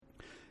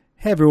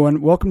Hey everyone,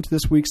 welcome to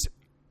this week's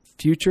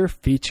Future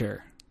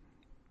Feature.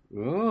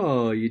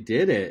 Oh, you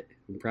did it.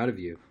 I'm proud of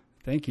you.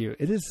 Thank you.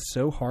 It is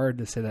so hard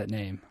to say that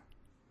name.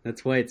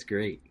 That's why it's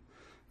great.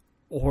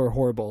 Or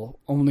horrible.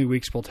 Only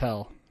weeks will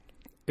tell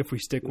if we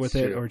stick with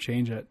it or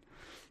change it.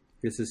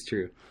 This is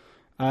true.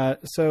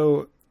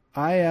 So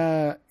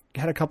I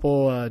had a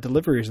couple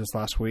deliveries this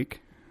last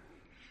week.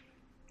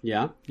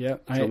 Yeah? Yeah.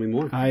 Tell me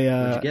more.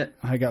 What'd you get?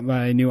 I got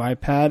my new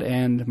iPad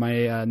and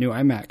my new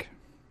iMac.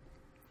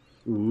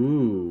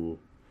 Ooh.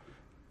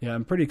 Yeah,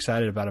 I'm pretty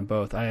excited about them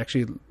both. I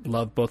actually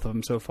love both of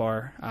them so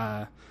far.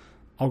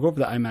 I'll go over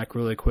the iMac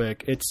really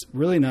quick. It's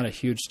really not a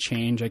huge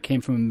change. I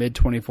came from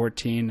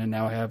mid-2014 and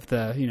now I have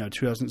the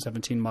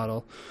 2017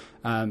 model.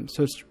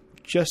 So it's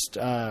just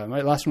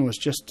my last one was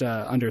just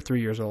under 3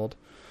 years old,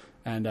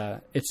 and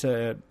it's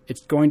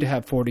going to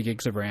have 40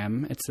 gigs of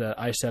RAM. It's the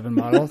i7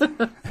 model.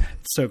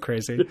 It's so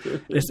crazy.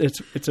 It's a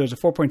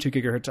 4.2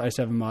 gigahertz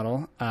i7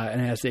 model, and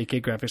it has the 8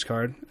 gig graphics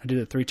card. I did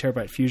a 3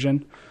 terabyte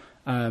Fusion.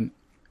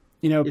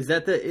 Is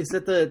that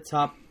the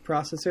top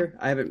processor?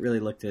 I haven't really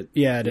looked at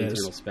the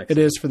internal specs. It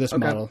is for this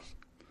model.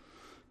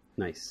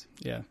 Nice.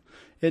 Yeah.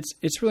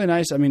 It's really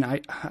nice. I mean, I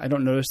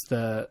don't notice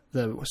the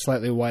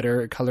slightly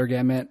wider color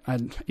gamut.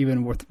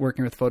 Even with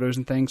working with photos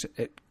and things,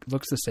 it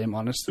looks the same.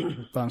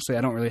 Honestly,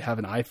 I don't really have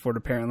an eye for it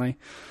apparently.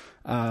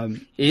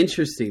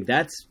 Interesting.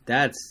 That's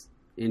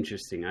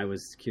interesting. I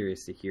was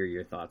curious to hear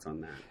your thoughts on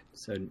that.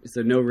 So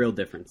no real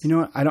difference. You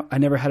know what? I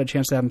never had a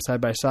chance to have them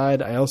side by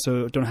side. I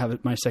also don't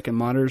have my second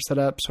monitor set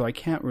up, so I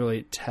can't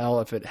really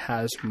tell if it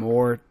has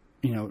more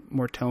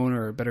tone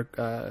or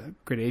better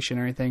gradation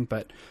or anything.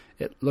 But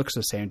it looks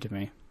the same to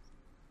me.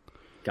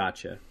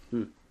 Gotcha.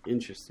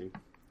 Interesting.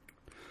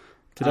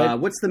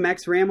 What's the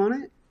max RAM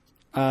on it?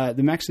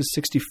 The max is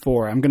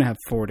 64. I'm gonna have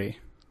 40.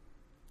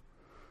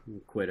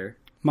 Quitter.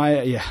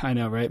 I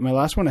know, right? My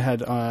last one I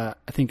had, I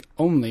think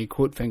only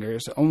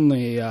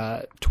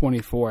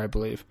 24, I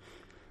believe.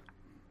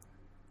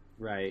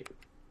 Right.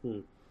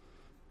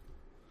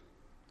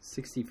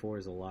 64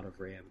 is a lot of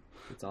RAM.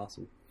 That's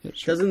awesome. Yeah,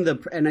 sure.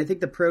 And I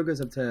think the Pro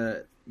goes up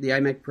to, the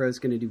iMac Pro is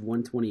going to do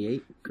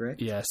 128,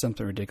 correct? Yeah,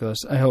 something ridiculous.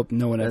 I hope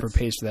no one ever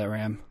pays for that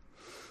RAM.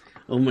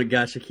 Oh my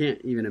gosh, I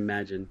can't even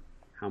imagine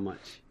how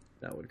much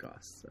that would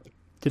cost. So.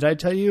 Did I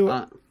tell you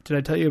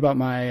about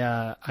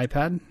my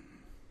iPad?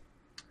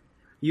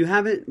 You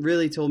haven't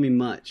really told me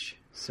much,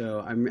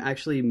 so I'm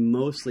actually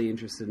mostly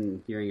interested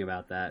in hearing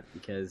about that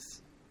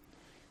because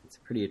it's a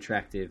pretty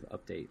attractive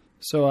update.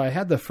 So I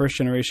had the first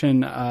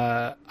generation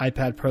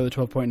iPad Pro, the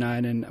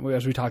 12.9, and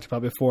as we talked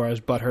about before, I was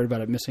butthurt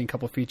about it missing a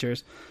couple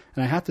features.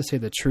 And I have to say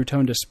the True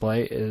Tone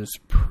display is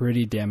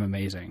pretty damn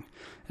amazing.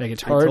 Like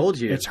it's hard. I told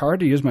you. It's hard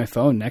to use my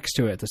phone next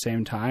to it at the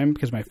same time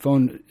because my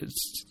phone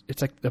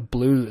it's like the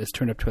blue is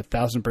turned up to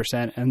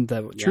 1,000%, and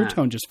the True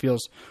Tone just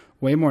feels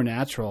way more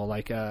natural.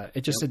 Like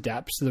it just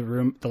adapts to the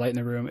room, the light in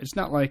the room. It's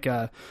not like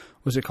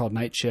what's it called,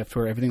 Night Shift,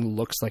 where everything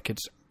looks like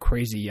it's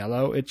crazy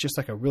yellow. It's just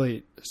like a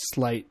really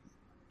slight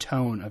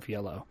tone of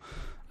yellow.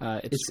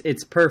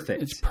 It's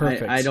perfect. It's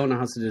perfect. I don't know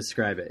how to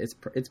describe it.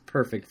 It's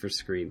perfect for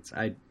screens.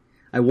 I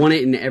want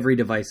it in every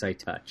device I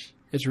touch.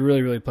 It's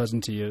really, really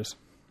pleasant to use.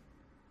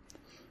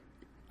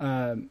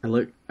 I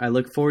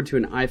look forward to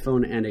an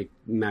iPhone and a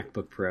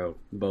MacBook Pro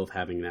both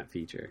having that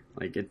feature.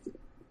 I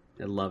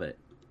love it.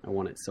 I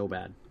want it so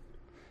bad.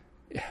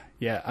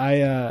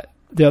 Yeah.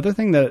 The other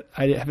thing that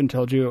I haven't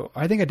told you,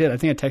 I think I did. I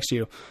think I texted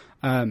you.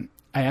 I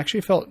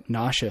actually felt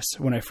nauseous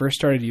when I first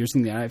started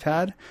using the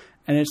iPad.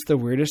 And it's the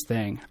weirdest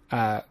thing.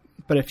 But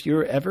if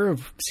you're ever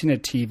seen a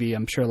TV,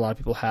 I'm sure a lot of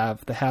people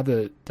have. They have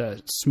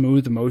the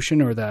smooth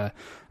motion or the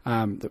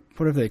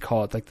whatever they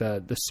call it, like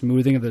the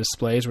smoothing of the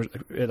displays, where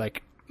it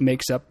like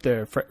makes up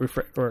the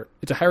or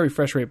it's a high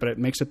refresh rate, but it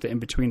makes up the in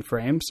between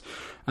frames.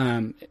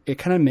 It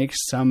kind of makes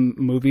some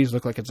movies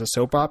look like it's a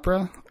soap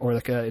opera or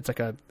it's like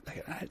a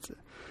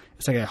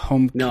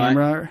home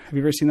camera. Have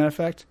you ever seen that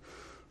effect?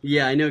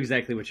 Yeah, I know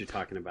exactly what you're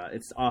talking about.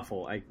 It's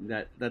awful.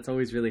 That's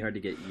always really hard to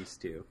get used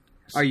to.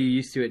 Are you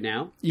used to it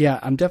now? Yeah,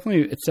 it's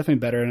definitely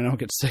better, and I don't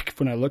get sick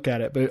when I look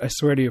at it, but I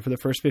swear to you, for the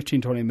first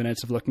 15, 20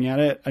 minutes of looking at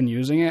it and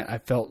using it, I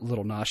felt a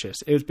little nauseous.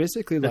 It was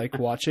basically like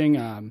watching,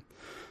 if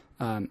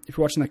you're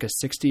watching like a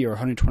 60 or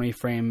 120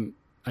 frame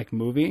like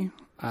movie,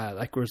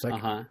 like where it's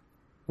like,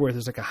 where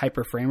there's like a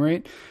hyper frame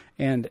rate,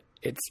 and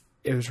it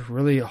was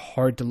really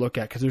hard to look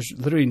at because there's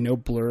literally no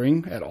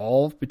blurring at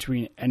all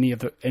between any of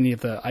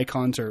the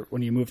icons or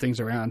when you move things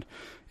around.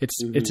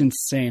 It's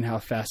insane how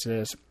fast it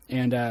is.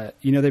 And,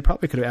 they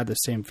probably could have added the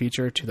same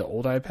feature to the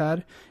old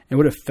iPad and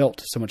would have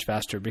felt so much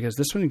faster because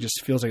this one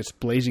just feels like it's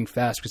blazing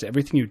fast because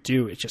everything you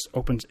do, it just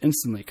opens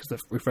instantly because the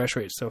refresh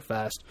rate is so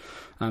fast.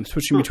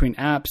 Switching between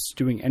apps,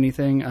 doing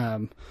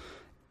anything,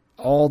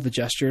 all the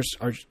gestures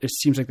it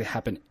seems like they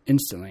happen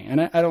instantly.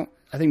 And I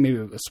think maybe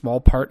a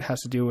small part has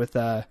to do with,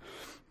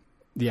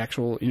 the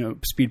actual,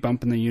 speed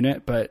bump in the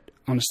unit, but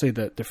honestly,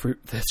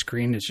 the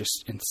screen is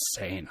just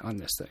insane on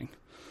this thing.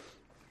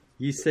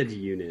 You said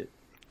unit.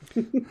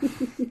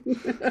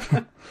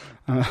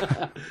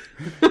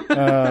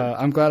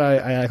 I'm glad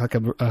I act like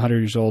I'm 100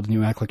 years old and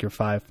you act like you're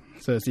 5.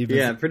 So it's even.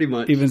 Yeah, pretty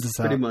much. Evens us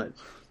pretty out.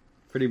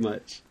 Pretty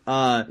much.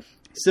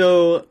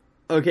 So,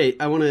 okay,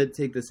 I want to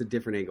take this a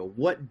different angle.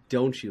 What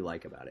don't you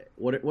like about it?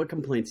 What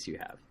complaints do you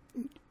have?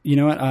 You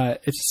know what?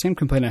 It's the same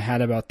complaint I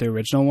had about the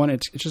original one.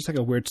 It's just like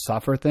a weird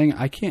software thing.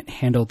 I can't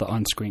handle the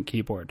on-screen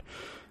keyboard.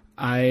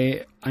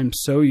 I'm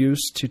so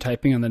used to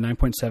typing on the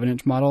 9.7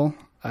 inch model.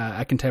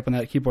 I can type on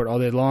that keyboard all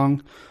day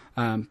long.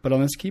 But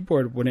on this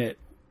keyboard, when it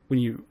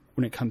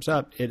comes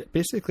up, it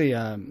basically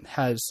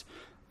has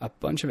a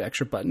bunch of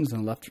extra buttons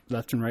on the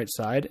left and right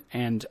side,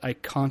 and I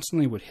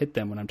constantly would hit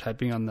them when I'm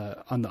typing on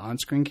the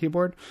on-screen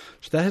keyboard.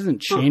 So that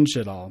hasn't changed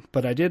at all.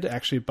 But I did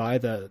actually buy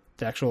the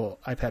actual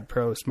iPad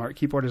Pro Smart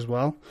Keyboard as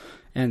well,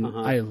 and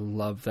I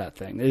love that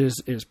thing. It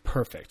is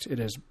perfect. It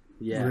is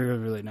really,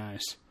 really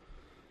nice.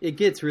 It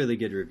gets really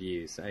good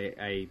reviews.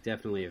 I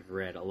definitely have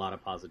read a lot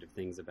of positive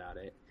things about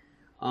it.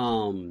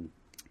 And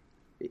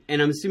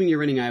I'm assuming you're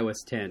running iOS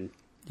 10.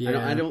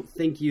 Yeah. I don't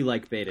think you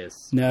like betas.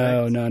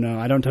 No, right? no.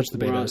 I don't touch the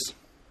betas.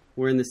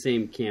 We're in the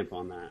same camp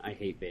on that. I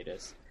hate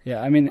betas. Yeah,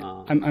 I mean,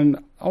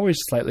 I'm always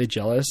slightly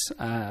jealous.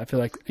 I feel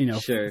like,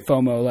 Sure.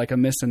 FOMO, like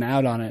I'm missing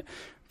out on it.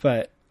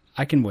 But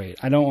I can wait.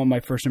 I don't want my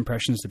first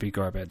impressions to be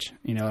garbage.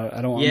 I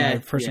don't want my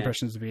first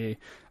impressions to be,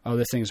 oh,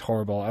 this thing's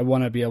horrible. I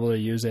want to be able to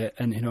use it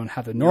and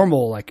have the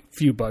normal like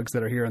few bugs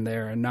that are here and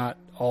there, and not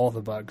all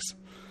the bugs.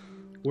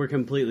 We're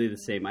completely the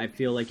same. I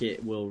feel like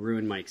it will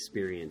ruin my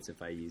experience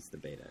if I use the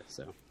beta.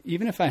 So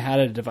even if I had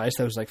a device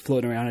that was like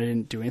floating around and I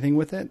didn't do anything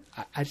with it,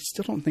 I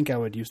still don't think I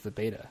would use the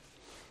beta.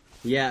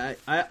 Yeah,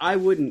 I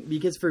wouldn't,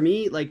 because for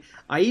me, like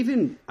I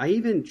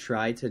even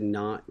try to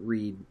not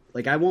read,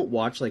 like I won't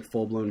watch like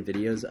full blown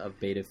videos of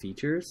beta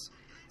features,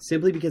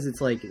 simply because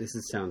it's like,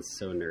 sounds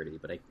so nerdy,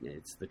 but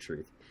it's the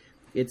truth.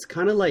 It's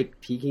kind of like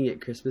peeking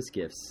at Christmas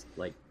gifts,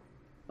 like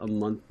a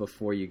month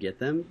before you get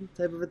them,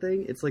 type of a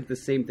thing. It's like the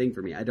same thing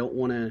for me. I don't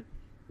want to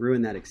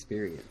ruin that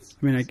experience.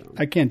 I mean,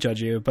 I can't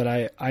judge you, but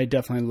I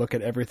definitely look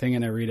at everything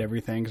and I read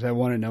everything because I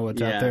want to know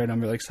what's out there, and I'm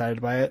really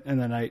excited by it.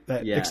 And then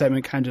that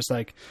excitement kind of just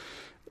like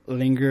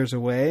lingers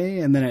away,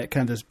 and then it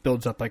kind of just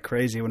builds up like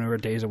crazy whenever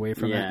a day's away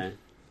from it.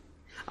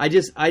 I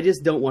just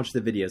don't watch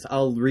the videos.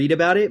 I'll read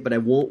about it, but I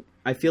won't.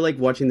 I feel like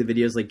watching the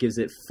videos like gives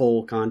it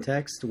full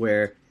context,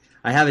 where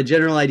I have a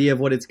general idea of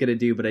what it's going to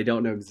do, but I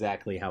don't know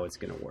exactly how it's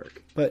going to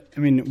work. But I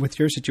mean, with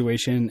your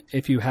situation,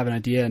 if you have an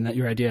idea and that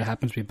your idea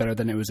happens to be better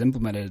than it was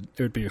implemented,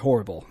 it would be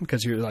horrible,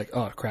 because you're like,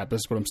 oh crap, this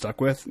is what I'm stuck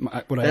with.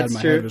 What I had in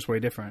my head was way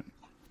different.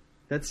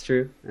 That's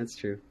true.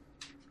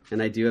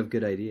 And I do have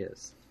good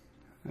ideas.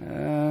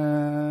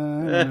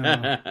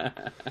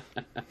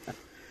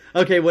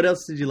 Okay, what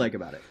else did you like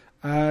about it?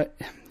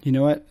 You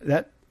know what?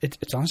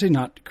 It's honestly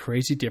not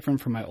crazy different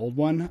from my old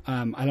one.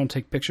 I don't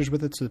take pictures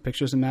with it, so the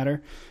picture doesn't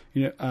matter.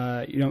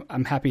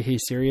 I'm happy Hey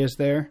Siri is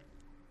there.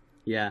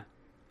 Yeah.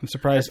 I'm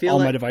surprised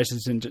my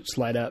devices didn't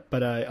slide up,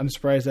 but I'm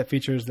surprised that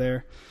feature is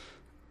there.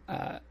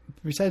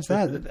 Besides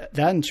that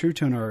and True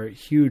Tone are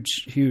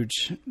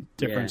huge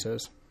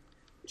differences. Yeah.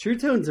 True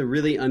Tone's a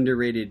really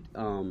underrated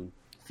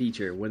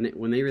feature.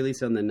 When they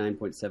released it on the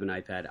 9.7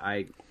 iPad,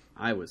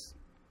 I was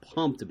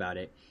pumped about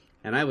it,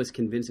 and I was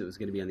convinced it was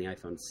going to be on the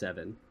iPhone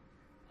 7.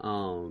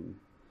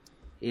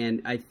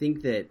 And I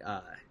think that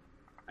I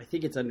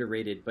think it's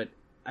underrated, but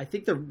I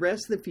think the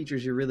rest of the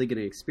features you're really going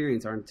to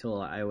experience aren't until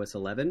iOS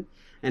 11,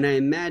 and I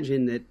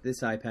imagine that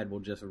this iPad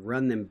will just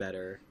run them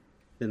better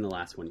than the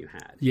last one you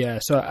had. Yeah,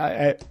 so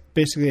I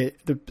basically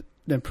the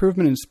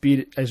improvement in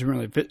speed isn't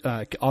really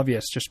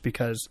obvious just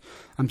because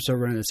I'm still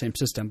running the same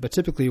system. But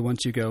typically,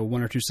 once you go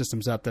one or two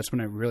systems up, that's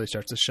when it really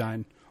starts to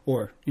shine,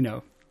 or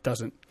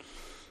doesn't.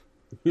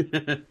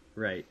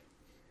 Right.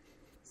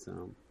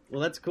 So,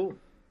 well, that's cool.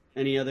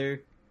 Any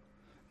other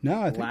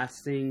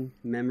lasting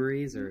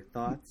memories or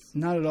thoughts?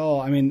 Not at all.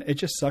 I mean, it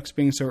just sucks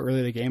being so early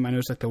in the game. I know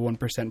it's like the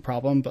 1%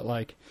 problem, but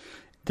like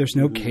there's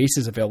no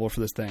cases available for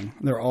this thing.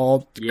 They're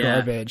all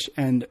garbage,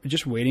 and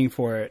just waiting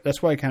for it.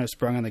 That's why I kind of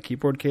sprung on the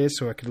keyboard case,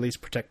 so I could at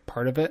least protect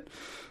part of it.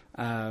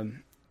 That's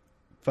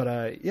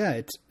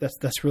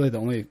really the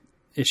only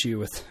issue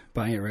with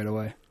buying it right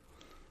away.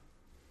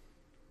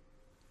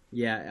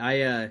 Yeah,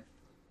 I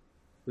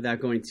without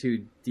going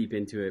too deep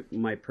into it,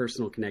 my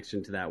personal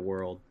connection to that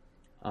world,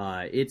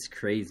 it's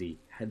crazy,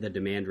 the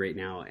demand right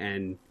now,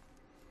 and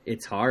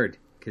it's hard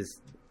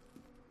because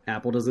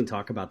Apple doesn't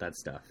talk about that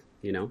stuff,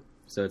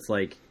 So it's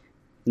like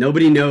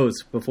nobody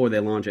knows before they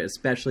launch it,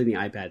 especially the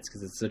iPads,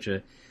 because it's such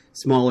a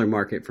smaller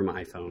market from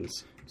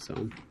iPhones.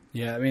 So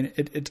yeah, I mean,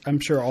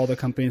 I'm sure all the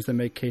companies that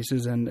make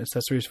cases and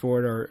accessories for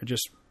it are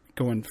just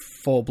going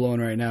full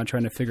blown right now,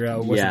 trying to figure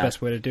out what's the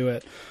best way to do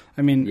it.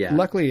 I mean,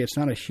 luckily it's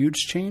not a huge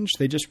change.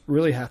 They just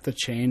really have to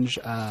change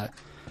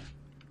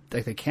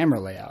like the camera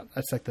layout.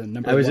 That's like the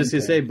number one. I was just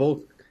gonna say,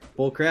 bull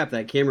crap,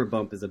 that camera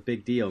bump is a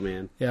big deal,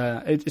 man.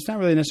 Yeah, it's not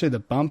really necessarily the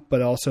bump,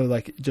 but also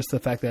like just the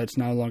fact that it's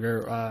no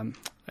longer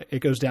it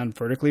goes down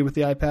vertically with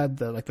the iPad.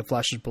 The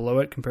flash is below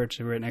it compared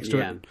to right next to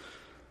it.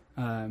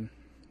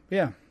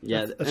 Yeah.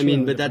 Yeah, That's I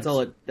mean, really but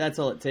the that's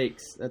all it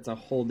takes. That's a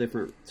whole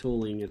different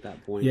tooling at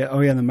that point. Yeah.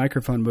 Oh, yeah. And the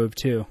microphone moved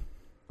too.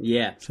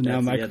 Yeah. So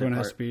now that's the microphone other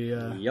has to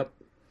part. be Yep.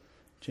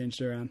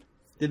 changed around.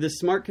 Did the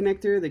smart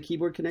connector, the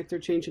keyboard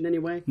connector, change in any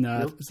way?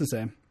 No, it's the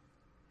same.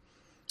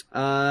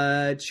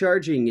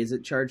 Charging, is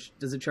it charged?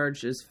 Does it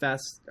charge as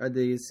fast? Are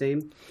they the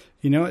same?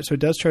 You know what? So it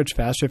does charge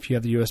faster if you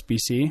have the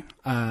USB-C,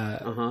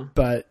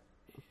 but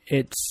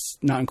it's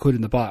not included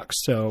in the box,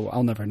 so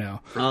I'll never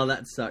know. Oh,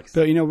 that sucks.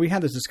 But, we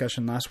had this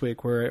discussion last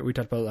week where we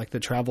talked about like the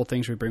travel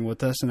things we bring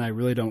with us, and I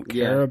really don't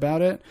care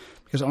about it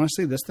because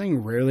honestly, this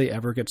thing rarely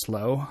ever gets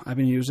low. I've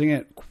been using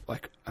it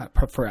like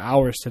for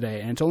hours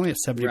today, and it's only at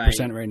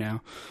 70% right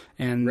now.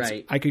 And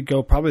I could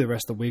go probably the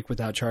rest of the week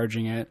without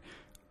charging it,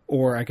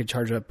 or I could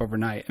charge it up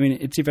overnight. I mean,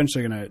 it's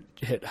eventually going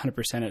to hit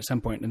 100% at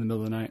some point in the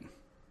middle of the night.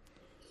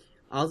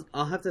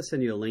 I'll have to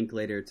send you a link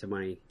later to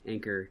my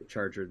Anker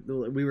charger.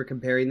 We were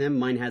comparing them.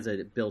 Mine has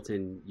a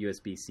built-in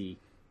USB-C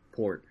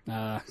port,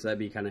 so that'd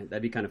be kind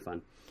of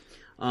fun.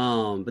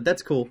 But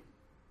that's cool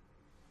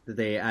that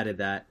they added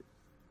that.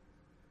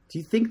 Do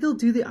you think they'll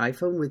do the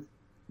iPhone with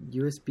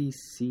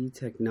USB-C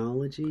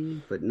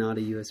technology, but not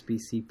a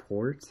USB-C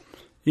port?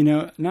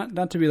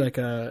 Not to be like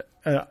I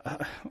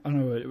don't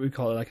know what we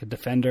call it, like a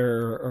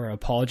defender or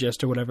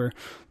apologist or whatever,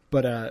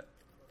 but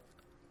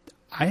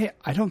I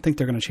don't think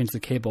they're going to change the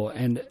cable,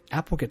 and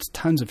Apple gets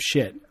tons of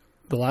shit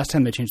the last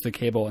time they changed the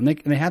cable, and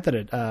they had that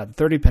at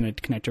 30-pin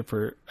connector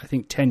for I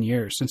think 10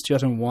 years, since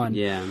 2001.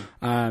 Yeah.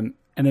 And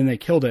then they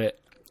killed it.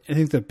 I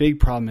think the big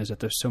problem is that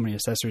there's so many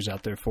accessories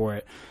out there for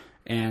it.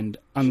 And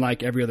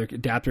unlike every other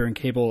adapter and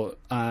cable,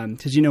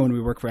 because when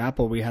we worked for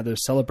Apple, we had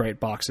those Celebrate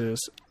boxes,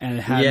 and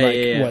it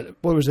had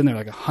what was in there,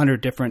 like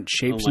 100 different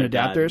shapes and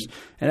adapters. God.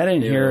 And I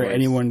didn't hear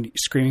anyone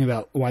screaming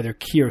about why their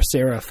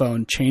Kyocera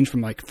phone changed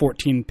from like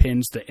 14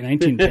 pins to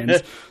 19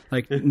 pins.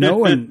 Like no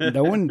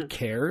one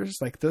cares.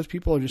 Like those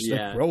people are just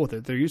like roll with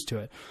it. They're used to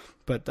it.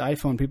 But the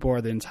iPhone people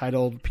are the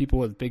entitled people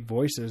with big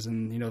voices,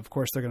 and of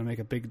course they're going to make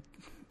a big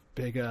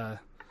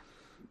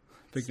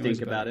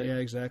think about it. Yeah,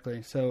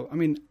 exactly. So, I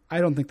mean,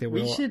 I don't think they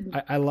will.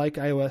 I like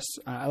iOS.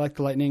 I like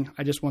the Lightning.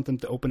 I just want them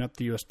to open up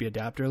the USB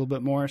adapter a little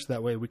bit more, so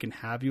that way we can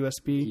have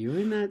USB. You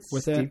and that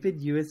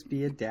stupid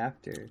USB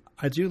adapter.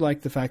 I do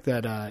like the fact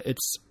that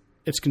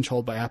it's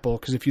controlled by Apple,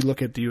 because if you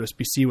look at the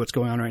USB-C, what's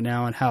going on right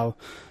now, and how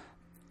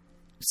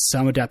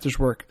some adapters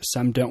work,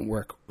 some don't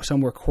work, some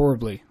work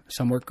horribly,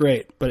 some work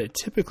great, but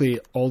typically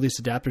all these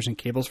adapters and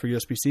cables for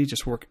USB-C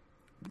just work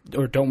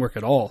or don't work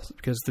at all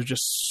because they're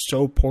just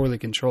so poorly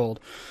controlled.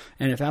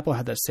 And if Apple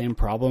had that same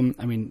problem,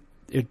 I mean,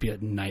 it'd be a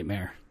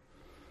nightmare.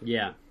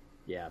 Yeah.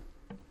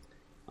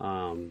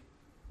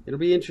 It'll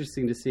be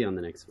interesting to see on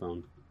the next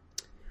phone.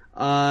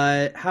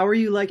 How are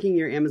you liking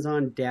your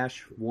Amazon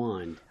Dash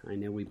wand? I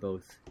know we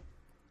both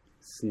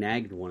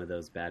snagged one of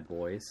those bad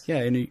boys. Yeah,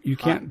 and you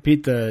can't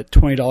beat the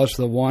 $20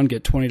 for the wand,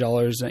 get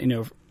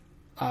 $20,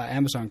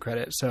 Amazon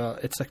credit. So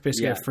it's like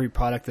basically a free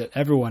product that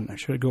everyone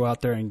should go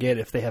out there and get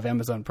if they have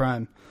Amazon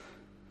Prime.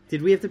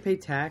 Did we have to pay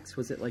tax?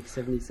 Was it like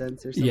 70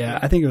 cents or something? Yeah,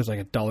 I think it was like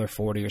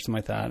 $1.40 or something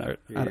like that.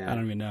 I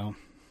don't even know.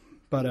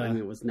 But I mean,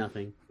 it was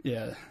nothing.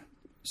 Yeah.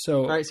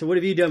 So all right. So what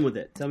have you done with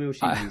it? Tell me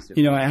what you used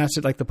it. I asked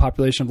it like the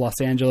population of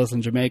Los Angeles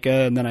and Jamaica,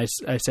 and then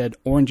I said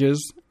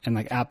oranges and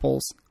like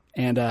apples,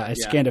 and I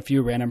scanned a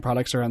few random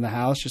products around the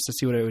house just to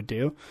see what it would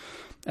do.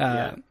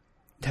 Have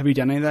you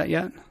done any of that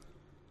yet?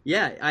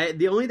 Yeah, I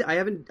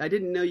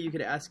didn't know you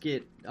could ask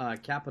it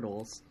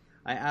capitals.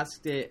 I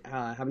asked it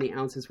how many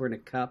ounces were in a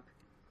cup,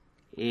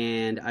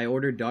 and I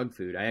ordered dog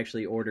food. I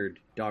actually ordered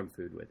dog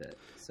food with it.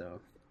 So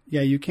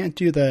yeah, you can't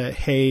do the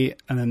hey,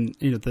 and then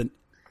you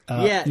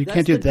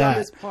can't do that.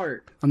 Dumbest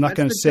part. I'm not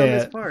going to say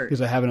it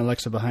because I have an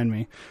Alexa behind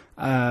me,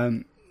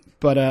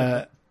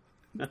 but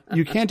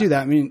you can't do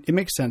that. I mean, it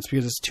makes sense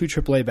because it's 2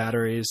 AAA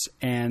batteries,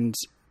 and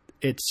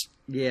it's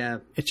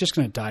just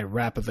going to die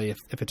rapidly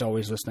if it's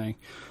always listening.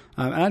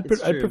 And I'd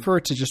prefer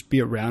it to just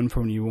be around for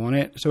when you want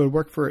it. So it's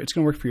going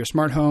to work for your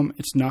smart home.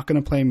 It's not going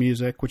to play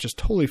music, which is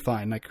totally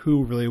fine. Like,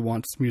 who really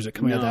wants music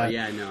coming out of that?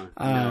 Yeah, no.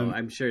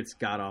 I'm sure it's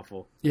god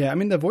awful. Yeah, I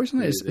mean, the voice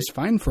on it is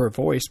fine for a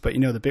voice, but the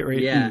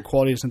bitrate and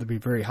quality doesn't have to be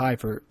very high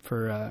for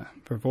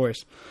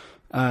voice.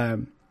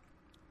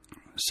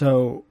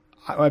 So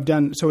I've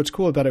done. So what's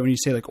cool about it when you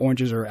say like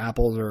oranges or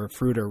apples or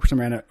fruit or some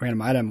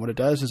random item, what it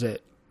does is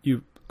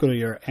you go to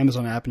your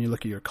Amazon app and you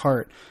look at your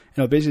cart,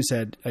 and it basically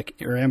said, like,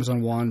 your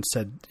Amazon wand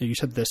said, you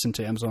said this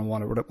into Amazon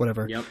wand or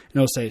whatever, and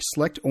it'll say,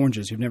 select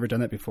oranges. You've never done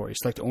that before. You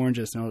select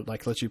oranges, and it'll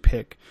like let you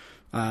pick,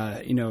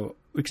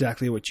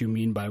 exactly what you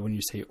mean by when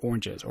you say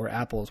oranges, or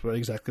apples, but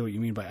exactly what you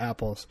mean by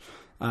apples.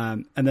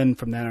 And then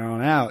from then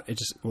on out, it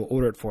just will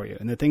order it for you.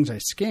 And the things I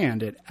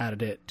scanned, it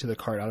added it to the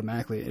cart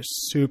automatically.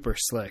 It's super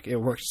slick. It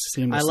works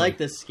seamlessly. I like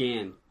the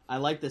scan. I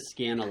like the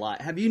scan a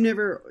lot. Have you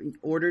never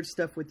ordered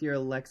stuff with your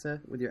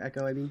Alexa, with your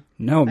Echo, I mean?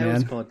 No, man. I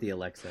always call it the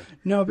Alexa.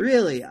 No, but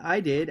really,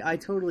 I did. I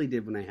totally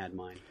did when I had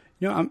mine.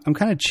 I'm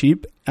kind of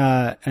cheap,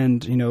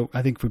 and,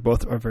 I think we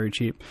both are very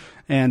cheap.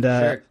 And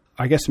sure.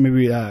 I guess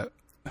maybe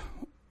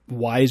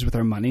wise with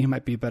our money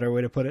might be a better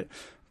way to put it.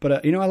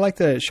 But, I like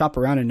to shop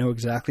around and know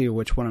exactly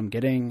which one I'm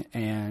getting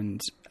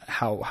and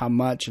how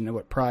much and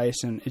what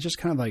price. And it's just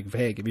kind of like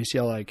vague. If you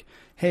see like,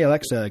 hey,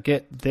 Alexa,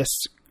 get this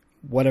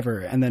whatever,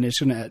 and then it's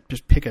going to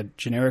just pick a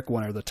generic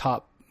one or the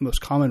top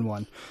most common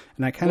one.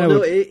 And I kind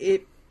of...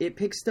 It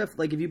picks stuff,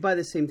 like if you buy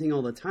the same thing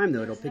all the time,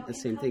 though, it'll pick the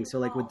same thing. So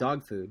like with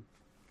dog food,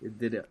 it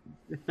did it.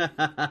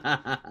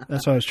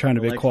 That's why I was trying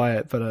to be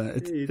quiet, but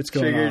it's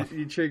going off.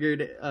 You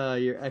triggered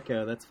your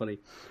echo. That's funny.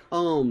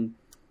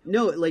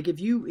 No, like if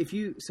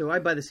you, so I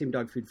buy the same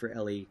dog food for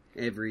Ellie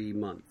every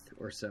month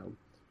or so.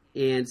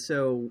 And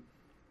so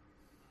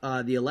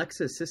the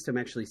Alexa system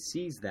actually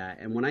sees that.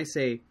 And when I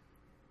say,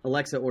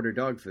 Alexa, order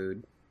dog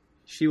food,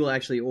 she will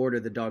actually order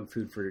the dog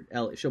food for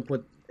Ellie. She'll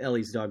put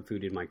Ellie's dog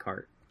food in my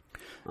cart.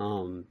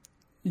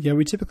 Yeah,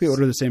 we typically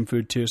order the same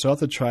food too, so I'll have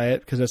to try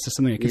it because that's just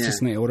something I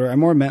consistently order. I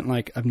more meant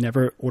like I've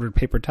never ordered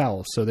paper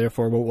towels, so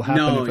therefore what will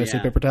happen if I say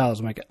paper towels?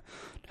 I'm like,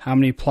 how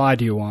many ply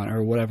do you want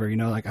or whatever,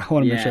 like I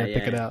want to make sure I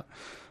pick it out.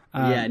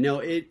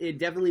 It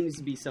definitely needs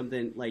to be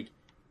something like,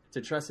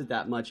 to trust it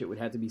that much, it would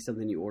have to be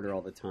something you order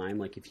all the time.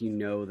 Like if you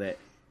know that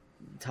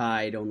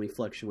Tide only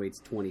fluctuates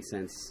 20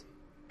 cents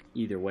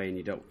either way and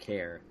you don't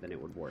care, then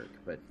it would work.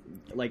 But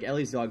like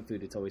Ellie's dog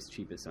food, it's always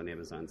cheapest on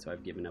Amazon, so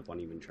I've given up on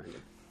even trying to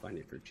find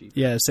it for cheap.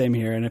 Yeah, same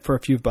here. And for a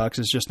few bucks,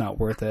 it's just not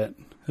worth it.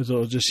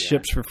 It'll just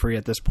ships for free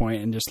at this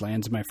point and just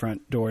lands at my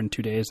front door in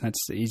 2 days, and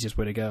that's the easiest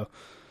way to go.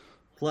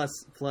 Plus,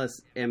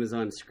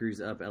 Amazon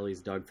screws up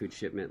Ellie's dog food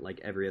shipment like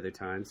every other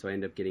time, so I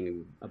end up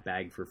getting a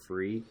bag for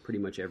free pretty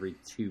much every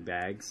 2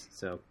 bags.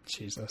 So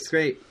Jesus, it's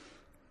great.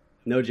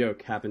 No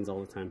joke, happens all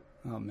the time.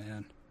 Oh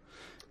man.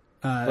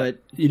 But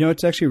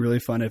it's actually really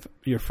fun if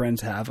your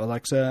friends have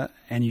Alexa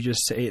and you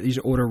just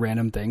order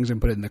random things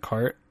and put it in the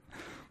cart.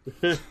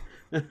 I've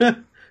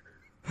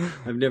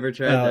never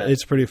tried that.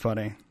 It's pretty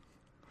funny.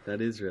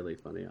 That is really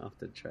funny. I'll have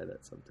to try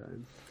that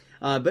sometime.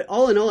 But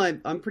all in all,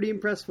 I'm pretty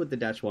impressed with the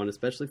Dash 1,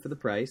 especially for the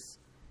price.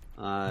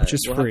 Which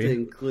is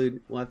free.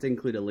 We'll have to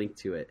include a link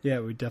to it.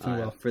 Yeah, we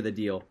definitely will. For the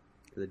deal.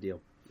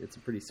 It's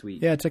pretty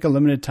sweet. Yeah, it's like a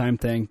limited time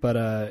thing. But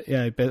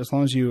as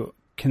long as you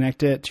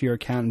connect it to your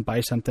account and buy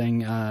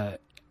something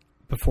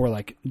before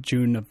like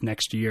June of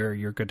next year,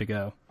 you're good to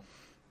go.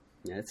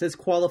 Yeah, it says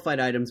qualified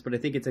items, but I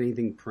think it's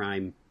anything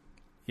Prime.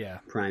 Yeah.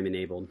 Prime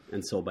enabled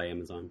and sold by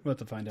Amazon. We'll have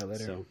to find out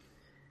later. So,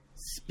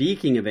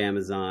 speaking of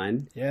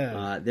Amazon,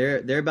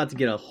 they're about to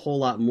get a whole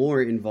lot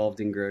more involved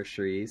in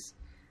groceries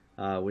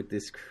with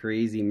this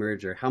crazy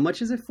merger. How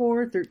much is it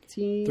for?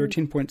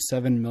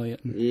 13.7 million.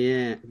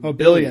 Yeah. Oh,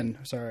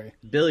 billion. Sorry.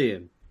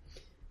 $1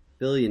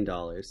 billion,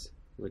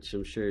 which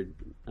I'm sure.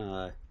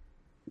 Did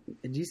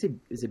you say,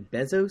 is it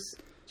Bezos?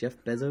 Jeff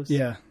Bezos?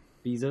 Yeah.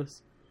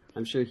 Bezos?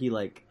 I'm sure he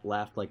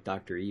laughed like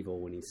Dr. Evil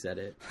when he said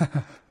it.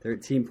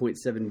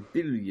 $13.7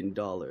 billion.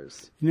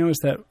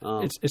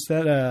 It's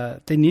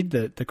that they need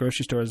the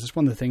grocery stores. It's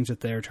one of the things that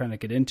they're trying to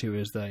get into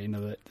is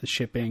the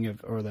shipping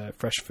or the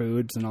fresh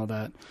foods and all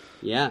that.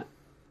 Yeah.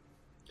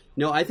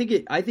 No, I think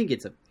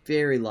it's a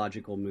very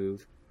logical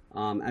move.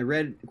 I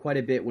read quite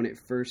a bit when it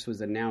first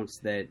was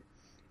announced that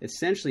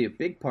essentially a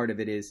big part of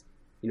it is,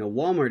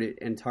 Walmart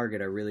and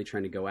Target are really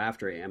trying to go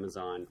after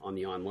Amazon on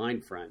the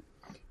online front.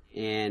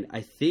 And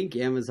I think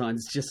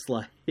Amazon's just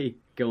like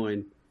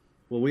going,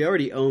 well, we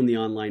already own the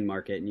online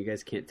market and you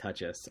guys can't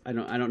touch us. I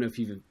don't know if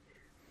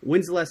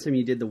when's the last time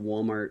you did the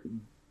Walmart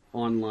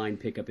online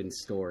pickup in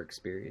store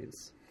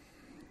experience?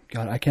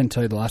 God, I can't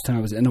tell you the last time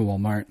I was in a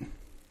Walmart.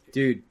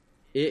 Dude,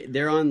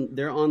 their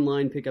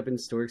online pickup in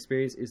store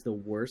experience is the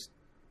worst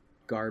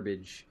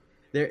garbage.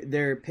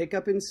 Their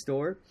pickup in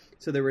store,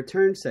 so their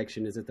return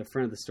section is at the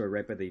front of the store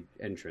right by the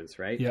entrance,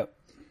 right? Yep.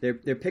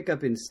 Their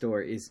pickup in store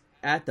is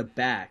at the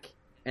back.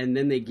 And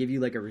then they give you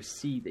like a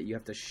receipt that you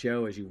have to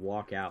show as you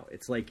walk out.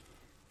 It's like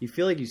you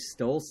feel like you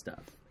stole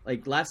stuff.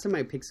 Like last time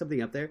I picked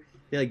something up there,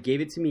 they like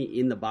gave it to me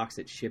in the box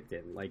it shipped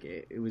in. Like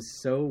it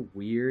was so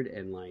weird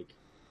and like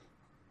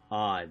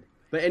odd.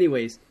 But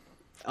anyways,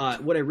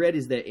 what I read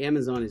is that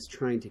Amazon is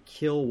trying to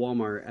kill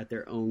Walmart at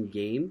their own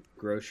game,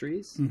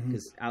 groceries,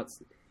 because out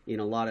in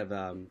a lot of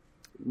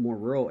more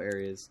rural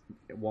areas,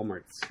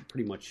 Walmart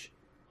pretty much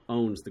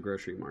owns the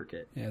grocery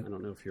market. Yeah. I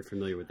don't know if you're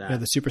familiar with that. Yeah,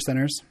 the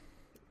supercenters.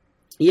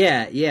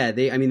 Yeah.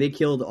 They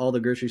killed all the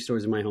grocery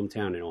stores in my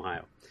hometown in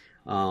Ohio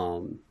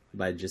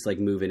by just like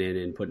moving in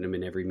and putting them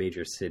in every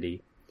major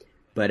city.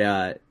 But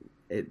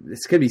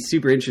it's going to be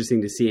super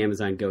interesting to see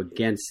Amazon go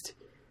against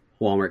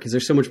Walmart because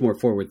they're so much more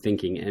forward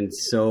thinking and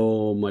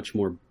so much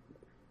more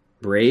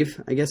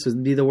brave, I guess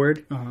would be the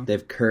word. Uh-huh. They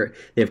have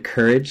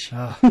courage.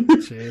 Oh,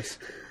 jeez.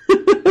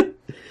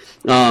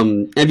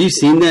 Have you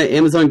seen the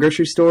Amazon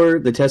grocery store,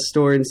 the test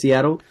store in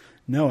Seattle?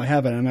 No, I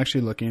haven't. I'm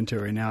actually looking into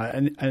it right now.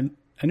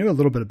 I knew a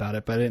little bit about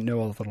it, but I didn't know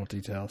all the little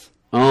details.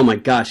 Oh my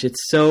gosh, it's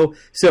so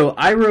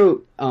I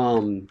wrote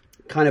kind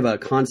of a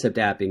concept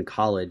app in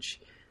college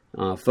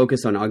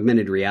focused on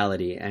augmented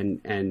reality,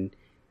 and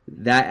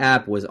that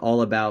app was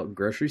all about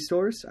grocery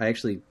stores. I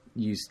actually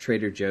used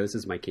Trader Joe's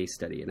as my case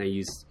study, and I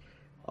used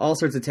all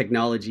sorts of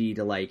technology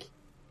to like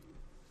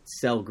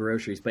sell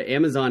groceries, but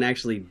Amazon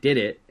actually did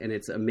it, and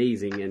it's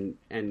amazing.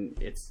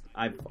 And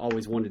I've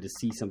always wanted to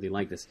see something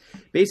like this.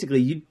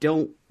 Basically, you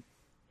don't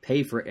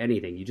pay for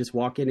anything. You just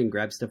walk in and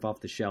grab stuff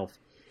off the shelf,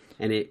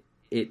 and it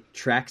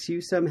tracks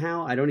you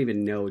somehow. I don't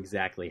even know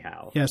exactly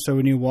how. Yeah, so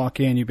when you walk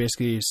in, you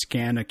basically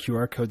scan a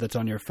QR code that's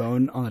on your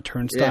phone on the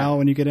turnstile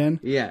when you get in.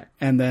 Yeah.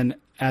 And then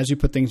as you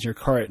put things in your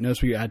cart, it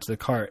knows what you add to the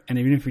cart. And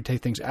even if you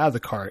take things out of the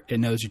cart, it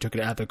knows you took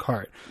it out of the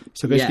cart.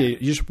 So basically,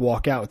 you just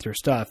walk out with your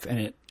stuff, and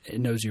it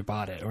knows you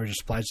bought it, or it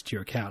just applies it to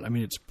your account. I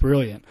mean, it's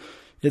brilliant.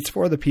 It's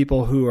for the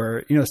people who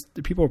are,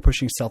 the people who are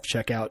pushing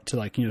self-checkout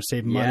to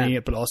save money,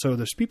 but also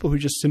there's people who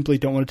just simply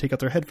don't want to take out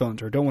their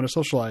headphones or don't want to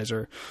socialize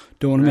or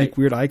don't want to make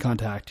weird eye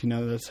contact.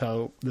 That's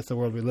the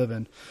world we live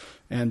in.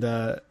 And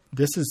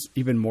this is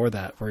even more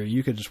that, where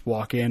you could just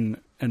walk in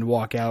and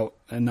walk out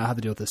and not have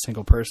to deal with a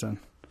single person.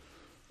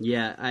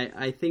 Yeah,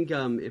 I think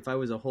if I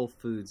was a Whole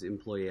Foods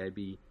employee, I'd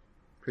be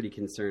pretty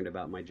concerned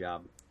about my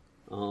job.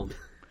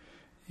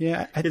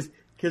 Yeah.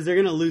 Because they're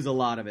going to lose a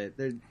lot of it.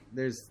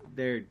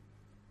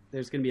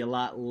 There's going to be a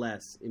lot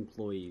less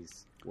employees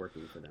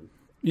working for them.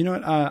 You know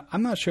what?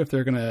 I'm not sure if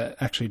they're going to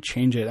actually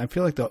change it. I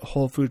feel like the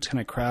Whole Foods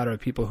kind of crowd are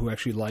people who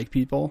actually like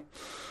people.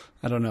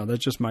 I don't know.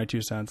 That's just my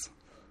 2 cents.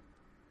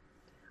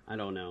 I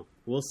don't know.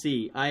 We'll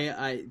see.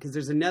 Because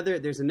there's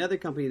another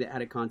company that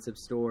had a concept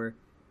store.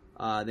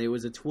 There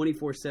was a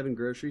 24/7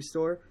 grocery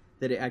store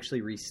that it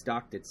actually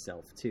restocked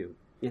itself too.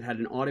 It had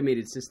an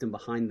automated system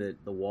behind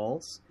the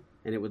walls,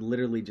 and it would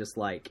literally just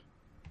like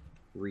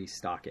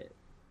restock it,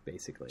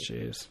 basically.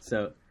 Jeez.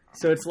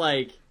 So it's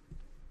like,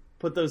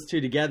 put those two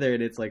together,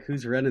 and it's like,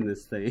 who's running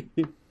this thing?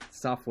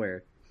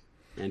 Software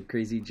and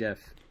Crazy Jeff.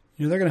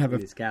 They're gonna have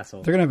his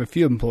castle. They're gonna have a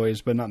few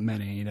employees, but not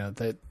many.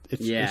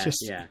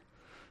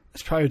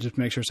 It's probably just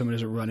make sure someone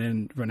doesn't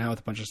run out with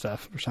a bunch of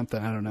stuff or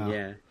something. I don't know.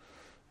 Yeah,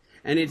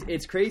 and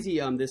it's crazy.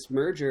 This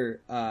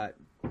merger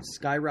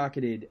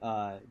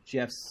skyrocketed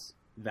Jeff's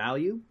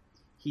value.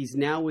 He's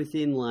now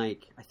within I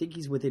think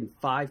he's within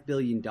 $5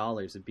 billion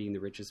of being the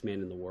richest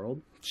man in the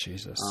world.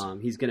 Jesus.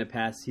 He's gonna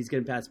pass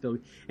Bill,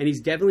 and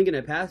he's definitely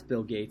gonna pass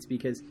Bill Gates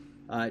because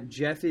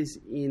Jeff is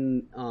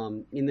in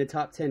the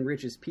top 10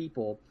 richest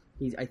people.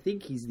 I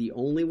think he's the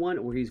only one,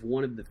 or he's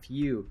one of the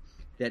few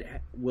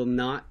that will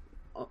not.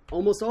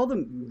 Almost all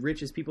the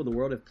richest people in the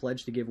world have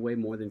pledged to give away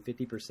more than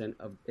 50%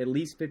 of at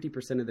least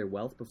 50% of their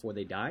wealth before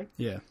they die.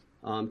 Yeah.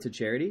 To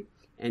charity.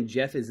 And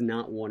Jeff is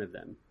not one of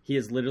them. He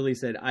has literally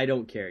said, I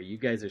don't care. You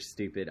guys are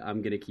stupid.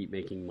 I'm going to keep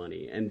making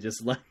money. And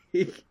just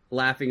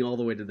laughing all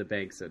the way to the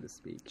bank, so to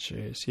speak.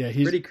 Jeez. Yeah,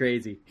 he's pretty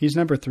crazy. He's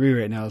number 3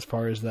 right now as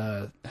far as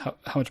how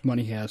much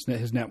money he has,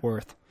 his net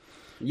worth.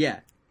 Yeah.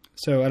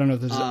 So I don't know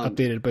if this is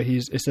updated, but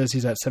it says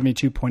he's at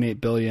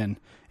 $72.8 billion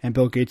and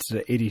Bill Gates is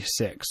at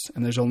 86.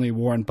 And there's only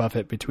Warren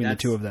Buffett between the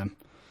two of them.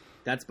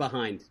 That's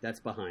behind.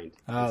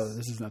 Oh,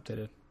 this isn't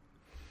updated.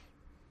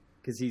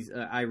 Because he's,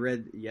 I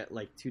read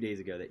 2 days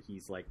ago that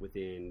he's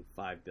within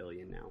 $5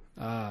 billion now.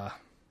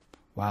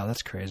 Wow,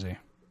 that's crazy.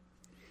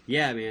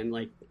 Yeah, man.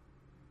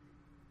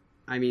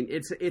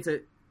 It's a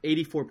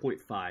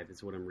 84.5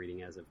 is what I'm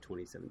reading as of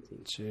 2017.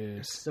 Jeez,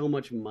 that's so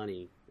much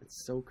money.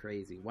 It's so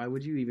crazy. Why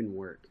would you even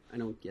work? I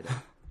don't get it.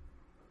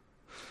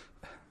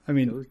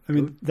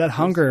 That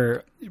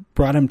hunger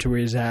brought him to where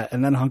he's at,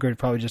 and that hunger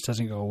probably just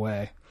doesn't go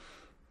away.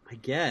 I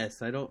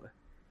guess.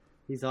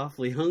 He's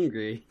awfully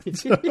hungry.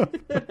 If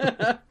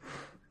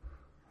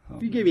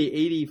you gave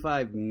me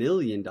 $85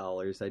 million,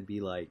 I'd be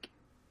like,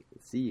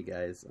 see you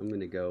guys. I'm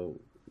going to go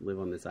live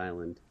on this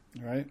island.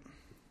 All right.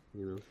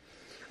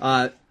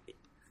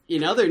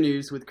 In other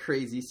news with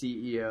crazy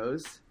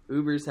CEOs,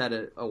 Uber's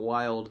had a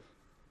wild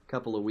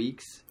couple of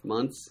weeks,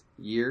 months,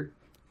 year.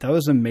 That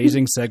was an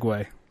amazing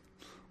segue.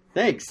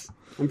 Thanks.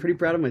 I'm pretty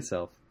proud of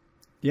myself.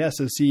 Yeah,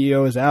 so the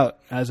CEO is out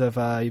as of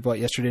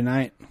yesterday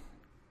night.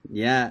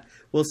 Yeah.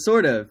 Well,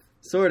 sort of.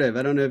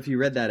 I don't know if you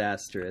read that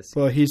asterisk.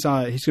 Well, he's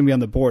going to be on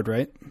the board,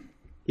 right?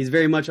 He's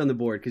very much on the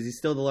board because he's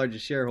still the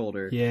largest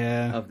shareholder.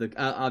 Yeah. Of the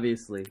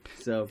obviously.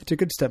 So it's a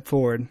good step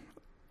forward.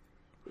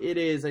 It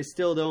is. I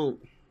still don't.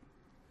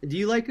 Do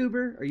you like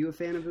Uber? Are you a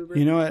fan of Uber?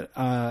 You know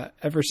what?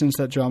 Ever since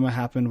that drama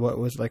happened, what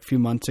was a few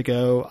months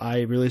ago,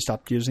 I really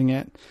stopped using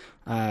it.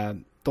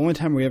 The only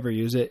time we ever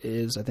use it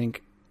is, I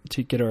think,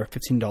 to get our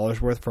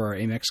 $15 worth for our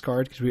Amex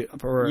card. Because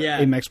for our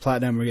Amex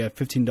Platinum, we get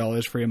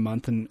 $15 free a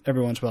month, and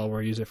every once in a while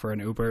we'll use it for an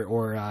Uber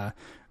or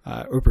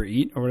Uber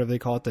Eat or whatever they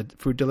call it, the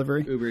food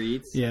delivery. Uber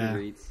Eats. Yeah.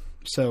 Uber Eats.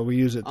 So we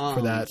use it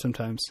for that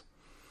sometimes.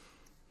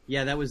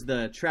 Yeah, that was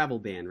the travel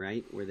ban,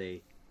 right? Where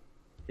they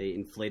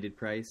inflated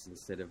price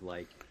instead of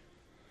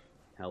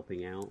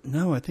helping out.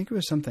 No, I think it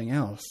was something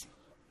else.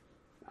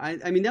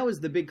 I mean, that was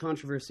the big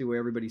controversy where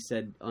everybody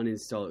said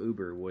uninstall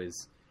Uber.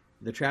 Was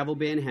the travel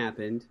ban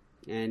happened,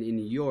 and in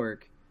New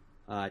York,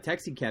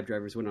 taxi cab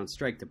drivers went on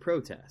strike to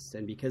protest.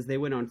 And because they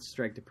went on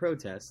strike to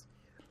protest,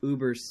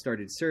 Uber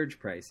started surge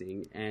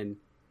pricing, and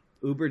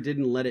Uber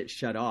didn't let it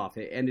shut off.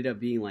 It ended up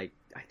being I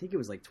think it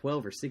was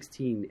 12 or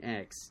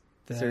 16x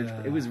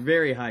surge. It was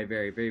very high,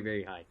 very, very,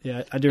 very high.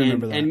 Yeah, I do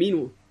remember that.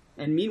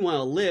 And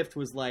meanwhile, Lyft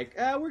was like,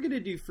 we're going to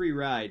do free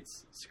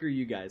rides. Screw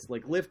you guys.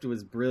 Like, Lyft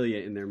was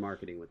brilliant in their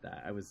marketing with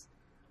that. I was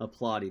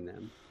applauding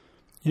them.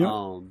 You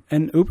know,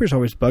 and Uber's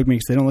always bugged me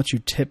because they don't let you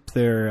tip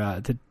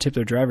their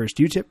drivers.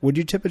 Would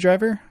you tip a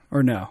driver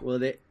or no?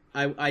 Well,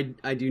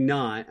 I do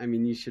not. I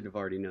mean, you should have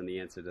already known the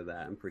answer to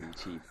that. I'm pretty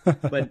cheap.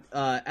 But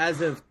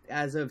as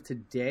of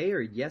today or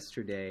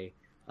yesterday,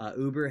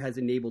 Uber has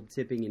enabled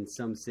tipping in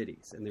some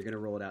cities, and they're going to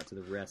roll it out to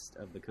the rest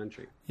of the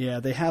country. Yeah,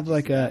 they have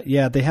like a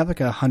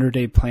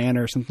 100-day plan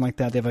or something like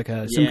that. They have like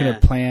some kind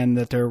of plan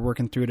that they're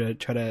working through to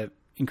try to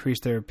increase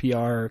their PR,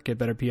 or get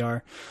better PR.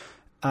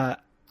 I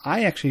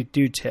actually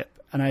do tip.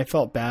 And I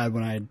felt bad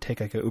when I'd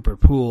take like an Uber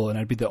pool and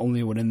I'd be the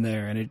only one in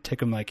there, and it'd take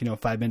them like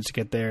 5 minutes to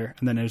get there,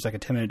 and then it was like a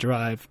 10-minute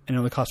drive, and it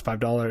only cost $5.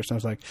 And I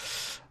was like,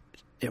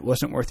 it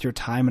wasn't worth your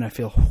time, and I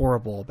feel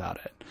horrible about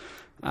it.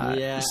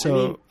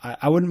 So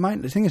I wouldn't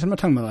mind. The thing is, I'm not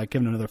talking about like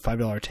giving another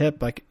 $5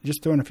 tip. Like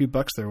just throwing a few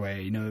bucks their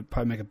way, it'd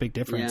probably make a big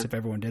difference if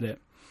everyone did it.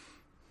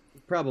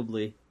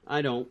 Probably.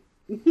 I don't.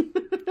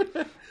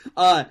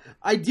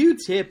 I do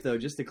tip though,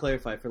 just to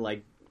clarify, for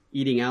like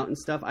eating out and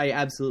stuff. I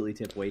absolutely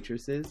tip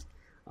waitresses.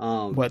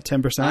 What,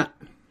 10%?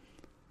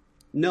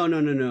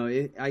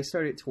 No. I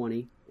start at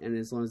 20, and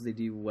as long as they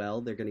do well,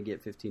 they're going to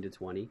get 15 to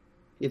 20.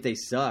 If they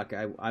suck,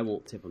 I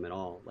won't tip them at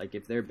all. Like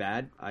if they're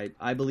bad,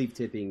 I believe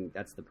tipping,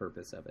 that's the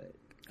purpose of it.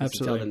 Absolutely.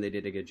 To tell them they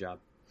did a good job.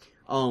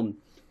 What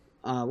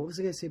was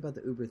I going to say about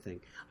the Uber thing?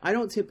 I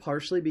don't tip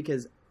partially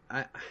because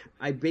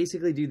I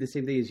basically do the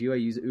same thing as you. I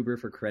use Uber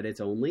for credits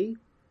only.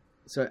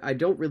 So I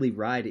don't really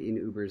ride in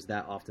Ubers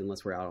that often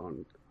unless we're out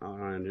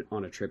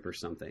on a trip or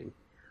something.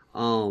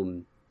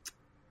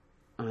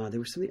 There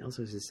was something else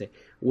I was going to say.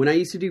 When I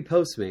used to do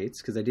Postmates,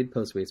 because I did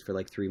Postmates for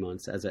like 3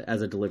 months as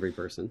a delivery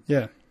person.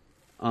 Yeah.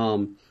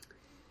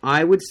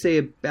 I would say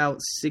about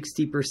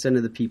 60%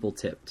 of the people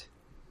tipped.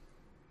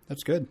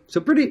 That's good.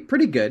 So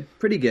pretty good.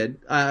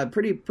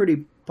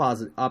 Pretty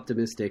positive,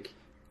 optimistic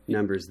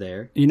numbers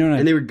there.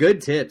 And they were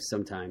good tips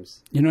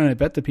sometimes. And I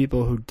bet the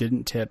people who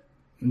didn't tip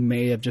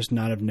may have just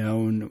not have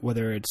known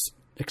whether it's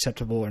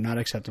acceptable or not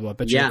acceptable. I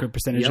bet you a good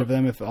percentage of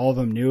them, if all of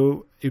them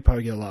knew, you'd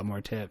probably get a lot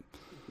more tip.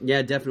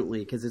 Yeah, definitely,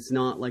 because it's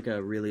not like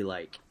a really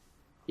like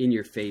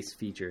in-your-face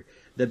feature.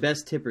 The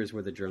best tippers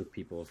were the drunk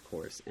people, of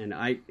course, and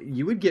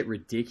you would get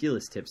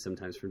ridiculous tips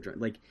sometimes from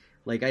drunk.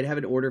 Like I'd have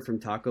an order from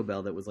Taco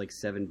Bell that was like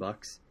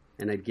 $7,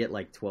 and I'd get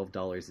like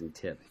 $12 in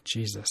tip.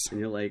 Jesus, and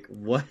you're like,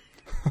 what?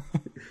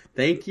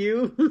 Thank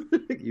you,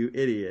 you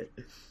idiot.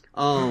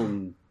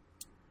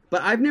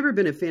 But I've never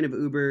been a fan of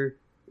Uber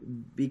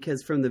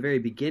because from the very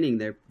beginning,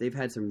 they've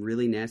had some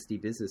really nasty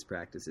business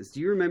practices. Do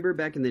you remember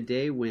back in the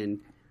day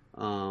when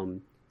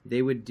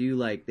they would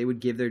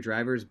give their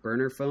drivers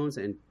burner phones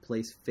and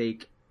place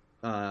fake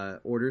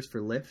orders for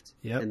Lyft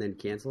and then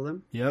cancel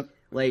them? Yep.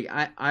 Like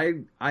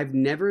I've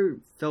never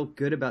felt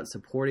good about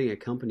supporting a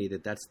company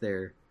that's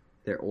their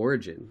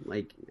origin.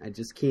 Like I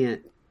just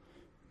can't.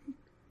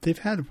 They've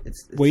had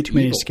way too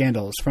many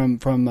scandals from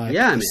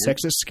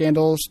sexist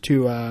scandals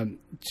to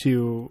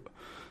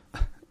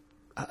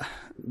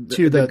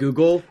the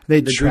Google.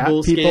 They trap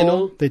Google people.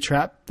 Scandal.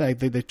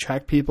 They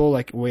track people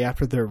like way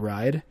after their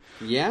ride.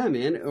 Yeah,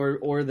 man.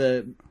 Or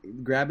the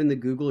grabbing the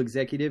Google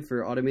executive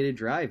for automated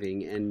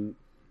driving and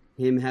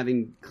him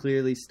having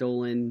clearly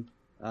stolen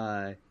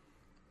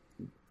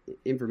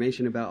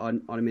information about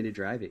automated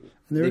driving.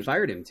 They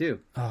fired him too.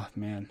 Oh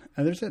man!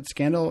 And there's that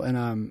scandal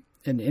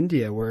in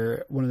India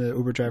where one of the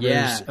Uber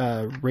drivers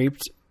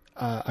raped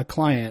a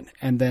client,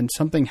 and then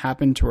something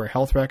happened to her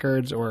health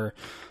records or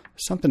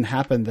something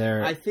happened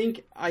there. I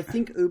think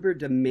Uber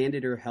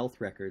demanded her health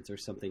records or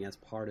something as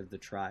part of the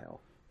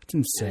trial. It's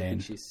insane. And I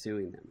think she's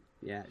suing them.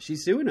 Yeah,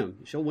 she's suing them.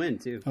 She'll win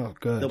too. Oh,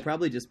 good. They'll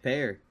probably just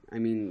pay her. I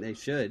mean, they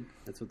should.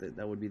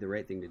 That would be the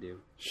right thing to do.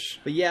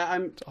 But yeah,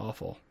 it's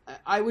awful.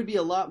 I would be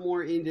a lot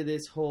more into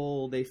this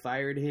whole they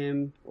fired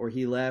him or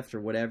he left or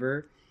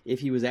whatever if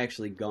he was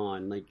actually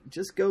gone. Like,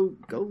 just go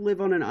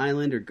live on an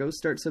island or go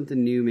start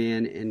something new,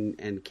 man,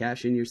 and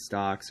cash in your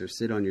stocks or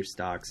sit on your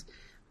stocks.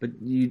 But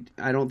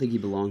I don't think he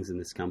belongs in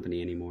this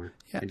company anymore.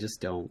 Yeah. I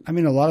just don't. I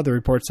mean, a lot of the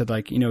reports said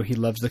he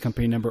loves the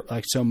company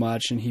so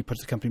much and he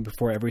puts the company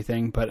before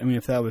everything. But I mean,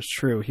 if that was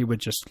true, he would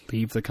just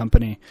leave the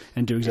company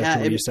and do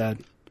exactly what you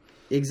said.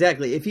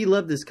 Exactly. If he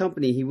loved this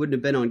company, he wouldn't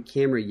have been on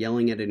camera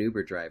yelling at an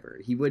Uber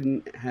driver. He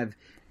wouldn't have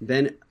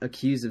been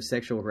accused of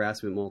sexual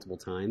harassment multiple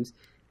times.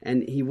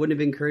 And he wouldn't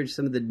have encouraged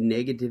some of the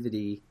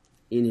negativity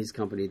in his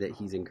company that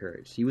he's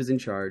encouraged. He was in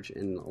charge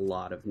and a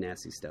lot of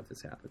nasty stuff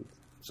has happened.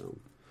 So.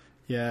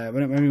 Yeah,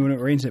 when it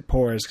rains, it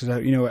pours. Because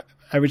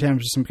every time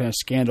there's some kind of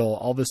scandal,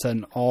 all of a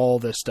sudden, all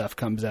this stuff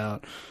comes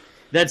out.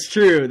 That's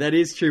true. That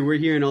is true. We're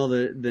hearing all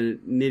the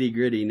nitty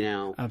gritty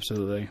now.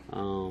 Absolutely.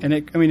 And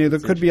there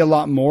could be a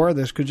lot more.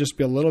 This could just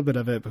be a little bit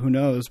of it, but who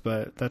knows?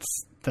 But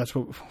that's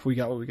what we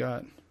got. What we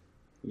got.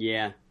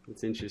 Yeah,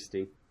 it's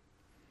interesting.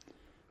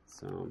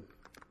 So,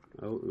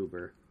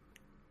 Uber.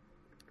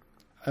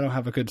 I don't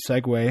have a good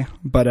segue,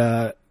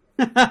 but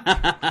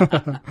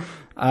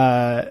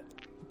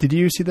did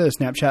you see the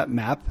Snapchat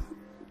map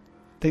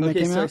thing that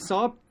came out?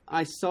 So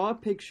I saw a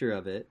picture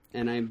of it,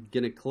 and I'm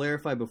going to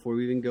clarify before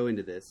we even go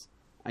into this.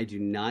 I do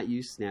not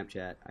use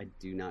Snapchat. I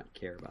do not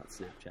care about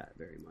Snapchat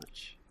very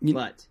much.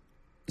 But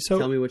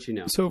tell me what you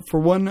know. So for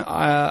one,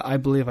 I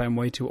believe I'm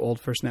way too old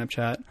for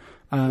Snapchat.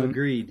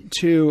 Agreed.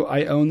 Two,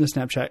 I own the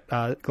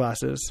Snapchat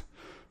glasses.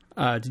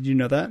 Did you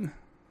know that?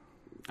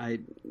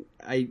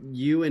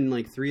 You and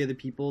like 3 other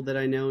people that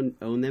I know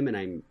own them, and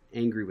I'm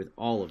angry with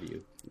all of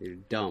you. You're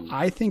dumb.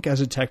 I think as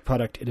a tech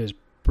product, it is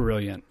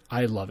brilliant.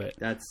 I love it.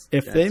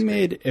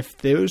 If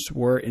those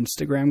were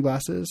Instagram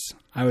glasses,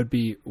 I would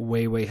be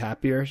way, way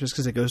happier just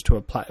because it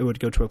would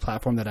go to a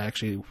platform that I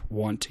actually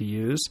want to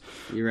use.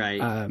 You're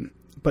right.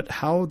 But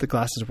how the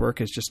glasses work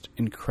is just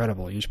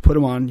incredible. You just put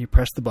them on, you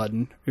press the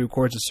button, it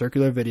records a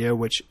circular video,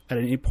 which at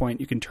any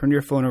point you can turn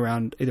your phone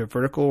around either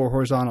vertical or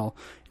horizontal,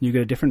 and you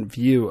get a different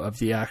view of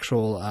the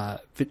actual,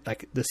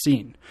 like the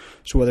scene.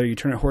 So whether you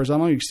turn it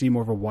horizontal, you see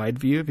more of a wide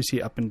view.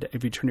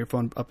 If you turn your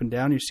phone up and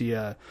down, you see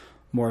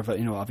more of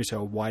a, obviously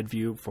a wide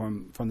view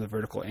from the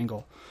vertical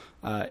angle.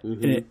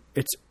 And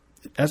it's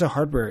as a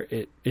hardware,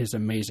 it is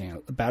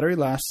amazing. The battery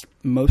lasts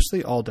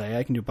mostly all day.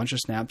 I can do a bunch of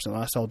snaps and it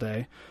lasts all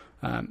day.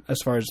 As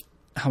far as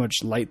how much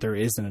light there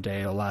is in a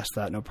day, it'll last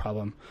that, no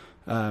problem.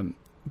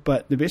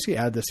 But they basically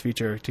add this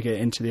feature to get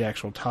into the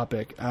actual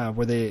topic,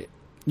 where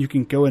you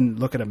can go and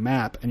look at a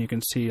map and you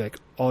can see like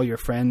all your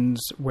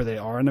friends where they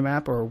are on a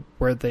map or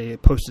where they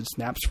posted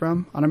snaps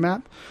from on a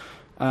map.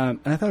 And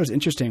I thought it was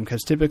interesting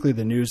because typically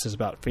the news is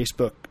about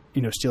Facebook,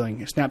 stealing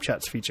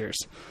Snapchat's features.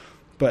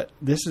 But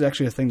this is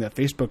actually a thing that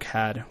Facebook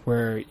had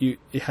where it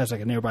has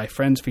like a nearby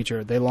friends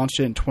feature. They launched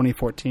it in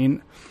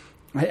 2014.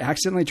 I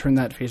accidentally turned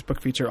that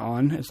Facebook feature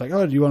on. It's like,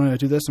 oh, do you want to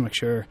do this? I'm like,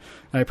 sure.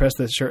 And I pressed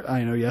the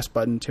yes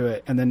button to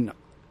it. And then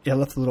it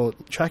left the little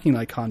tracking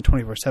icon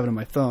 24/7 on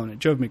my phone. It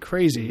drove me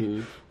crazy.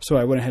 Mm-hmm. So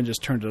I went ahead and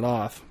just turned it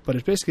off. But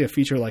it's basically a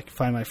feature like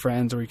Find My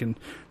Friends where you can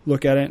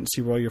look at it and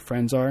see where all your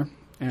friends are.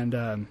 And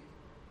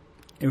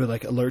it would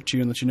like alert you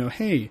and let you know,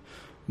 hey,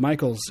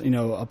 Michael's,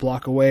 a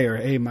block away, or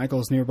hey,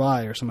 Michael's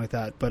nearby, or something like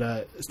that.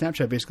 But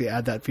Snapchat basically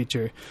add that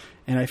feature.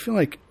 And I feel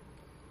like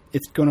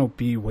it's going to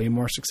be way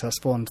more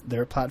successful on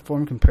their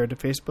platform compared to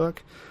Facebook,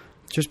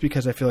 just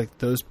because I feel like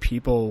those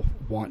people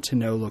want to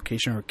know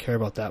location or care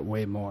about that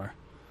way more.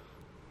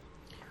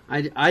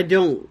 I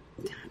don't.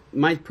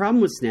 My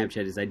problem with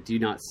Snapchat is I do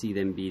not see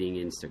them beating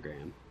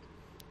Instagram.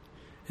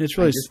 I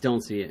just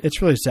don't see it.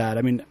 It's really sad.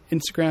 I mean,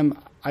 Instagram,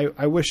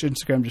 I wish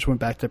Instagram just went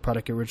back to the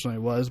product it originally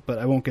was, but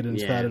I won't get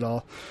into that at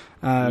all.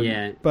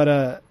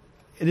 But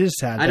it is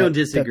sad. I don't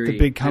disagree. That the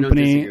big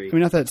company, I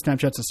mean, not that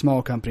Snapchat's a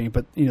small company,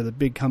 but the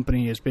big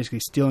company is basically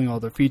stealing all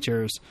their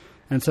features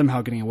and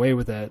somehow getting away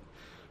with it.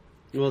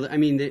 Well, I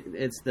mean,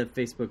 it's the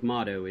Facebook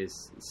motto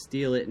is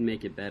steal it and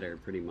make it better.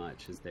 Pretty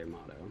much is their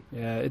motto.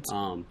 Yeah, it's.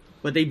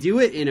 But they do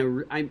it in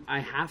a. I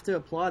have to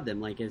applaud them.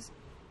 Like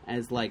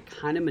as like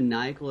kind of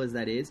maniacal as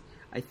that is,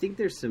 I think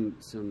there's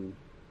some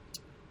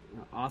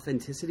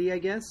authenticity, I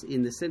guess,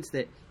 in the sense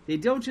that they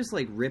don't just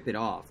like rip it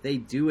off. They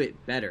do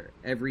it better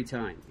every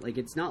time. Like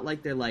it's not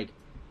like they're like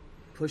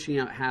pushing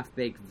out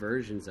half-baked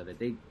versions of it.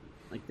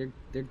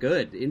 They're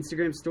good.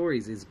 Instagram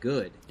Stories is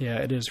good. Yeah,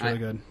 it is really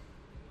good.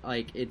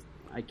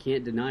 I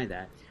can't deny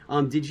that.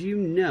 Did you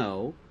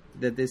know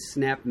that this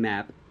Snap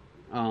Map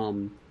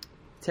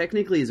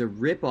technically is a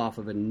ripoff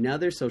of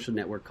another social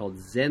network called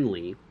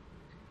Zenly?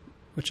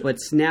 But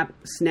Snap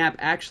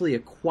actually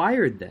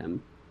acquired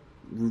them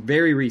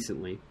very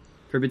recently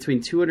for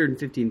between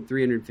 $250 and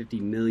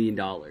 $350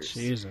 million.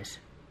 Jesus.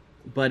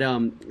 But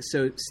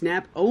so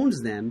Snap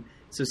owns them.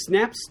 So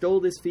Snap stole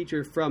this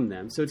feature from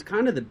them. So it's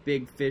kind of the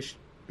big fish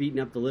beating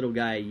up the little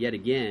guy yet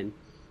again.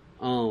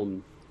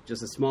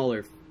 Just a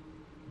smaller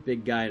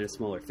big guy and a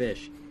smaller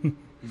fish.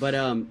 But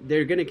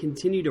they're going to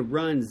continue to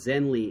run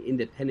Zenly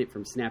independent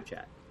from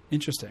Snapchat.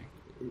 Interesting.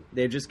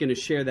 They're just going to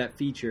share that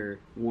feature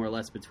more or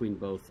less between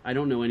both. I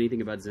don't know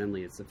anything about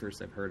Zenly. It's the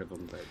first I've heard of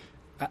them.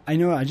 But I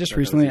know. I just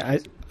recently.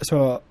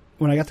 So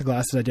when I got the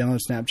glasses, I downloaded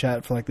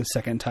Snapchat for like the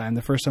second time.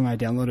 The first time I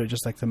downloaded it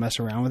just like to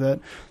mess around with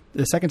it.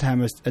 The second time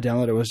I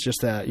downloaded it was just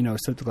set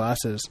the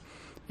glasses.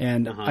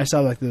 And I saw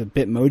like the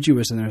Bitmoji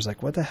was in there. I was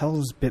like, what the hell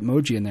is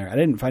Bitmoji in there? I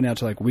didn't find out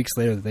until like weeks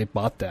later that they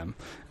bought them.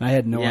 And I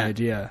had no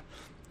idea.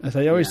 As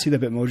I always see the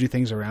Bitmoji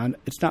things around.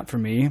 It's not for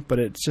me, but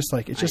it's just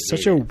like, it's just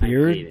such a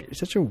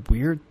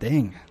weird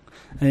thing.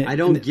 And I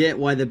don't get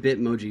why the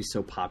Bitmoji is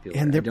so popular.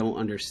 And I don't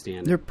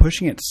understand. They're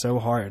pushing it so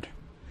hard.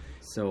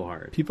 So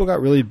hard. People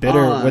got really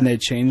bitter when they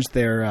changed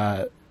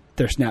their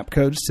snap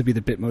codes to be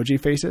the Bitmoji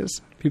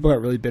faces. People got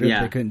really bitter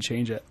that they couldn't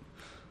change it.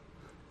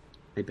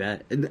 I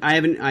bet.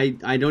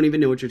 I don't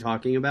even know what you're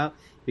talking about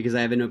because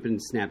I haven't opened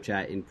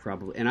Snapchat in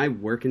probably, and I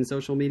work in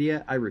social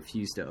media. I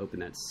refuse to open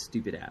that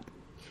stupid app.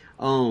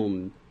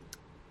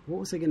 What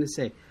was I going to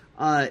say?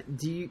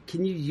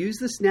 Can you use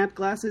the Snap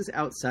glasses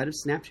outside of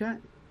Snapchat?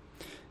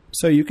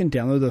 So you can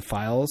download the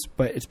files,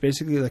 but it's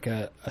basically like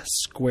a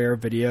square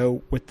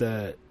video with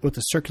the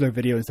circular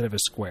video instead of a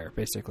square,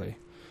 basically.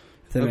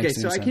 Okay,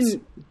 so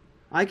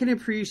I can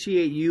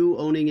appreciate you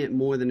owning it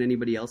more than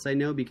anybody else I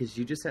know because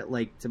you just had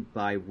like to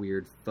buy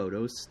weird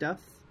photo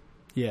stuff.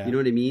 Yeah. You know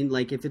what I mean?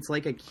 Like, if it's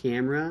like a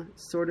camera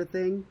sort of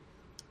thing,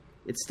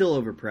 it's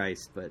still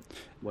overpriced, but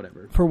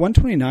whatever. For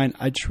 $129,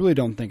 I truly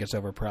don't think it's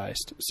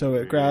overpriced. So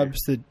it grabs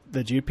the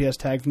GPS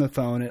tag from the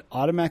phone. It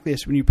automatically,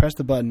 when you press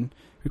the button,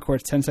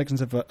 records 10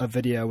 seconds of a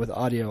video with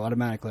audio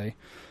automatically.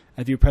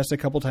 If you press it a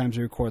couple times,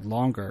 you record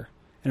longer,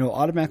 and it will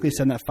automatically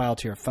send that file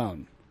to your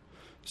phone.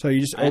 So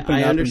you just open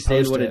it up and post it. I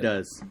understand what it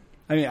does.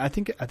 I mean, I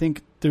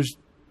think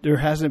there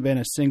hasn't been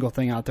a single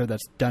thing out there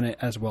that's done it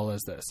as well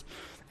as this,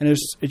 and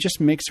it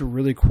just makes a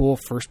really cool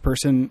first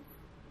person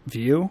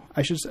view.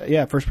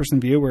 First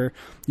person view where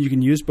you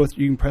can use both.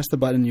 You can press the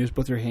button, and use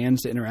both your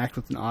hands to interact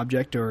with an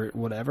object or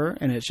whatever,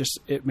 and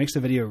it makes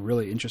the video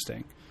really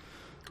interesting.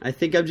 I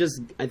think I'm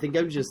just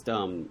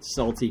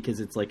salty because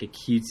it's like a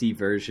cutesy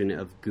version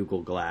of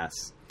Google Glass,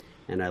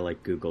 and I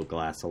like Google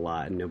Glass a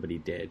lot, and nobody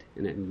did,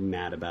 and I'm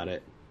mad about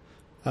it.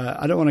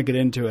 I don't want to get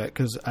into it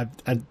because I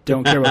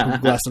don't care about Google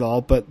Glass at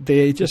all, but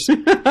they just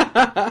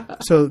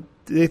so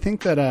they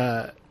think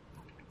that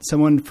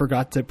someone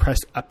forgot to press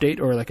update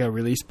or like a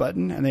release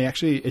button, and they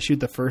actually issued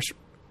the first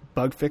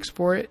bug fix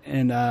for it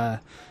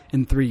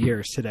in 3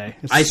 years today.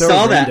 I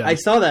saw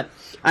that,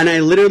 and I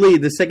literally,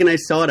 the second I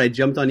saw it, I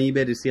jumped on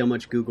eBay to see how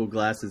much Google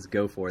Glasses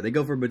go for. They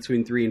go for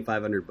between $300 and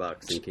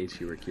 $500. In case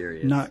you were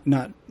curious,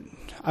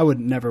 I would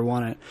never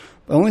want it.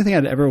 The only thing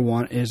I'd ever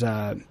want is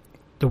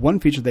the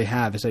one feature they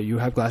have is that you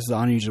have glasses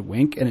on and you just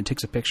wink and it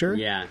takes a picture.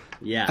 Yeah.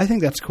 I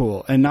think that's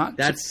cool. And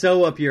that's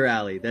so up your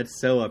alley.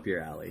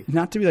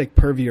 Not to be like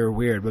pervy or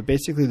weird, but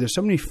basically there's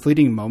so many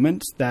fleeting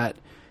moments that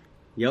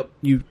you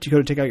go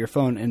to take out your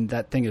phone and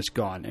that thing is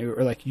gone.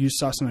 Or like you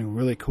saw something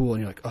really cool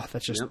and you're like, oh,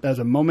 that was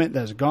a moment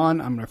that's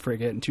gone. I'm going to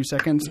forget it in 2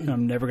 seconds and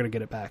I'm never going to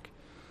get it back.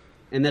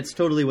 And that's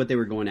totally what they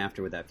were going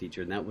after with that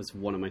feature. And that was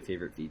one of my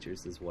favorite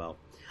features as well.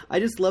 I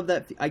just love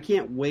that. I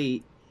can't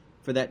wait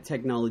for that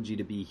technology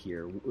to be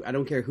here. I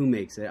don't care who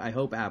makes it. I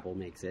hope Apple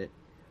makes it.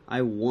 I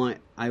want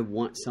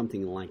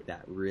something like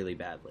that really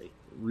badly.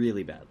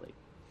 Really badly.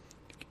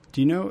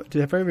 Do you know,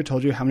 have I ever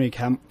told you how many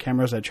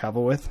cameras I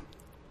travel with?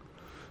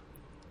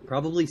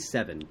 Probably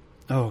 7.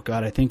 Oh,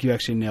 God, I think you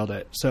actually nailed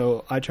it.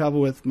 So I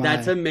travel with my...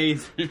 That's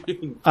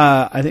amazing.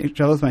 I think I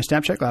travel with my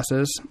Snapchat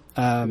glasses.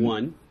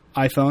 1.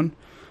 iPhone.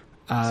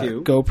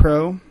 2.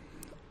 GoPro.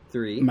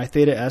 3. My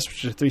Theta S,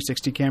 which is a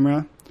 360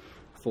 camera.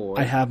 4.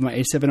 I have my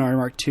A7R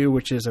Mark II,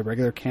 which is a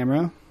regular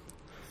camera.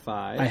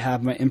 5. I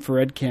have my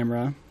infrared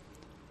camera.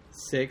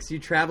 6. You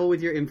travel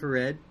with your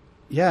infrared?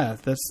 Yeah,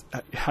 that's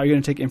how you're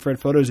going to take infrared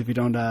photos if you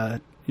don't,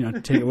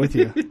 take it with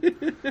you.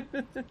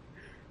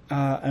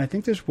 And I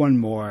think there's one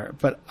more,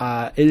 but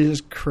it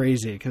is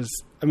crazy because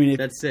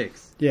that's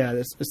 6. Yeah,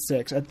 it's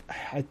 6.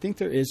 I think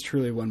there is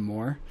truly one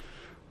more,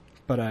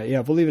 but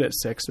we'll leave it at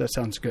 6. That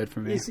sounds good for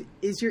me.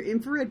 Is your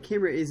infrared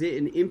camera? Is it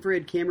an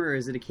infrared camera or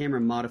is it a camera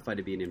modified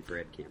to be an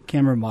infrared camera?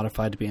 Camera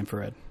modified to be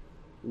infrared.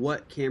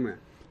 What camera?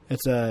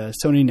 It's a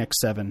Sony Nex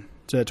 7.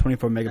 It's a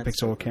 24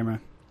 megapixel camera.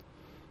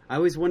 I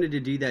always wanted to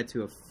do that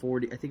to a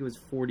 40. I think it was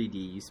 40D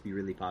used to be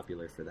really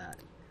popular for that.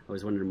 I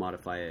always wanted to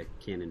modify a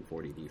Canon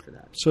 40D for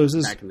that. So this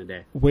is back in the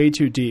day. Way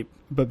too deep.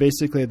 But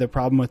basically, the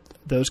problem with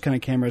those kind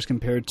of cameras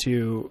compared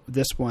to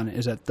this one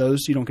is that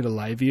those you don't get a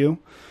live view.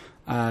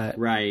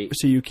 Right.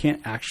 So you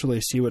can't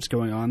actually see what's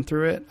going on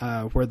through it.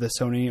 Where the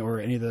Sony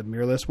or any of the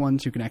mirrorless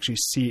ones, you can actually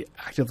see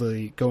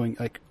actively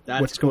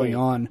what's going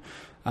on.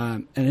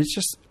 And it's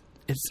just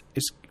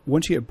it's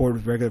once you get bored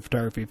with regular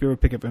photography, if you ever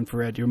pick up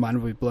infrared, your mind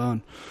will be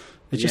blown.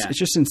 It's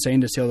just insane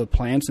to see all the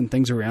plants and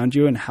things around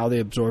you and how they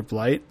absorb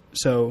light.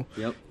 So,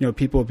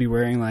 people will be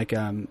wearing like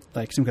some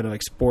kind of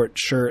like sport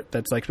shirt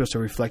that's like supposed to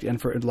reflect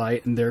infrared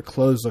light, and their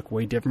clothes look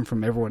way different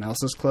from everyone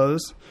else's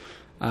clothes.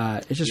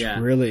 It's just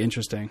really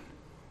interesting.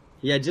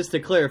 Yeah, just to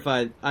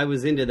clarify, I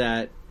was into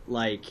that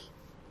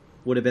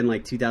would have been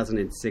like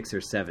 2006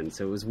 or 7.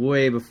 So it was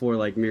way before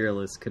like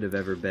mirrorless could have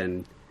ever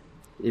been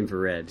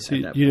infrared. So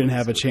you didn't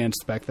have a chance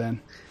back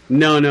then?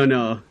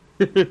 No.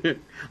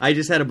 I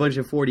just had a bunch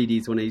of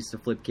 40Ds when I used to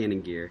flip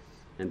Canon gear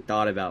and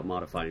thought about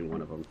modifying one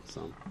of them.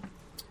 So,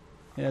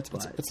 yeah,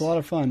 it's a lot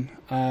of fun.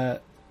 I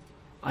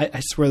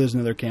swear there's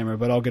another camera,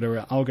 but I'll get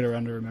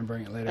around to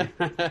remembering it later.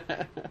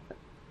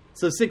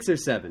 So 6 or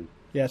 7.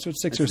 Yeah, so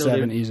it's 6 or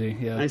 7, easy.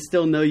 Yeah, I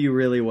still know you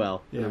really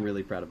well. Yeah. And I'm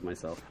really proud of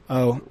myself.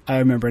 Oh, I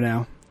remember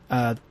now.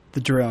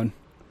 The drone.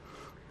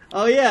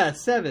 Oh yeah,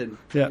 7.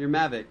 Yeah, your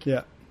Mavic.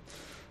 Yeah.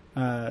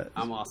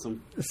 I'm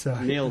awesome. So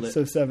nailed it.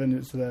 So 7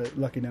 is the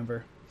lucky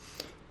number.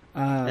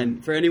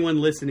 And for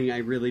anyone listening, I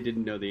really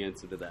didn't know the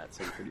answer to that,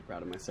 so I'm pretty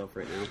proud of myself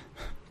right now.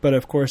 But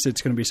of course,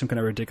 it's going to be some kind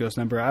of ridiculous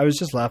number. I was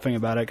just laughing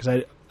about it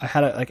because I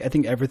had I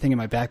think everything in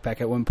my backpack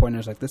at one point. And I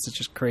was like, "This is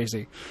just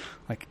crazy!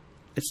 Like,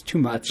 it's too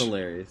much." That's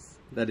hilarious.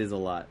 That is a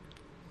lot.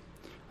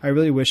 I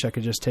really wish I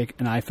could just take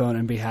an iPhone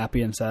and be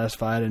happy and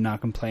satisfied and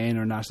not complain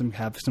or not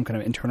have some kind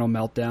of internal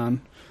meltdown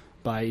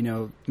by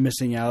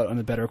missing out on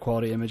the better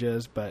quality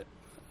images. But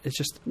it's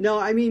just no.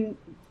 I mean.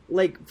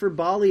 Like, for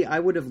Bali, I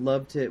would have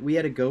loved to... We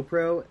had a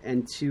GoPro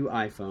and 2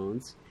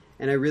 iPhones,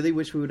 and I really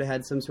wish we would have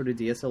had some sort of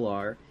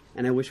DSLR,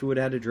 and I wish we would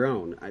have had a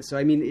drone. So,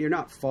 I mean, you're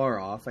not far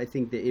off. I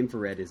think the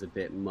infrared is a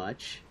bit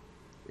much,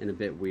 and a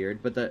bit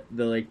weird. But the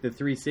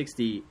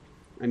 360,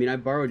 I mean, I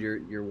borrowed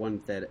your one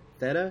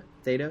Theta.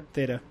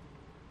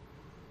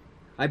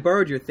 I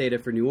borrowed your Theta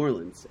for New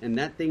Orleans, and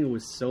that thing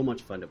was so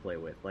much fun to play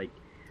with. Like,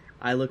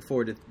 I look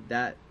forward to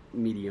that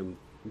medium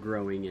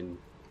growing, and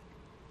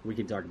we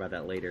can talk about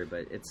that later.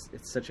 But it's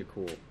such a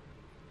cool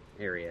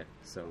area.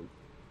 So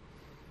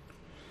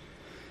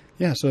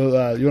yeah.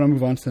 So you want to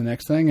move on to the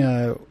next thing?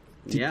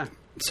 Yeah.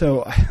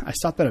 So I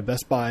stopped at a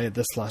Best Buy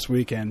this last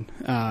weekend.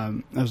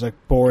 I was like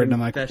bored, and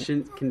I'm like,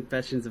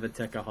 Confessions of a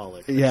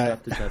Techaholic. Yeah. I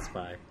stopped at Best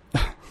Buy.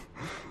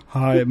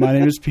 Hi, my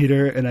name is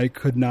Peter, and I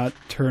could not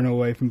turn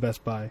away from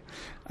Best Buy.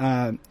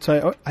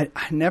 So I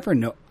never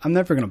know. I'm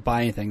never going to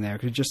buy anything there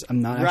because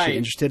I'm not actually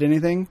interested in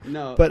anything.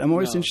 No, but I'm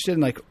always interested in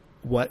like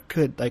what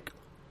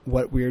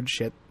weird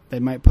shit they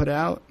might put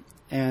out.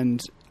 And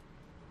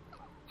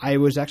I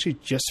was actually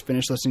just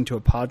finished listening to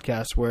a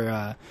podcast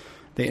where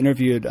they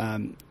interviewed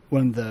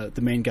one of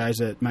the main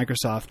guys at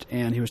Microsoft,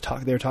 and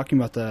they were talking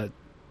about the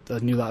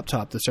new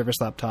laptop, the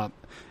Surface laptop,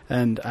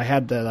 and I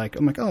had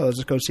I'm like, oh, let's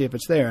just go see if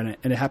it's there, and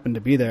it happened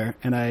to be there,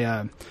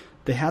 and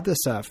they had this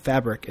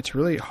fabric. It's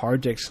really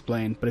hard to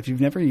explain, but if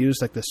you've never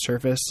used like the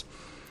Surface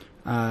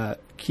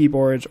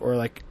keyboards, or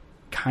like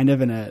kind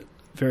of in a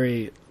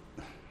very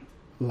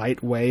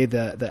light way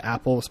the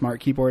Apple smart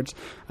keyboards,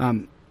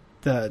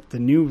 the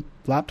new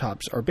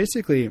laptops are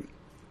basically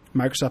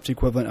Microsoft's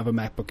equivalent of a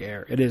MacBook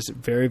Air. It is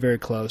very, very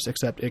close,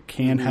 except it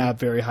can have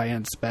very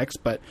high-end specs.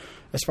 But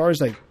as far as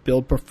like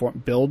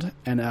build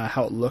and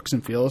how it looks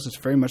and feels, it's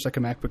very much like a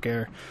MacBook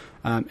Air.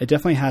 It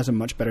definitely has a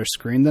much better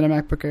screen than a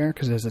MacBook Air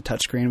because it has a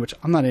touch screen, which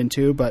I'm not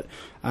into. But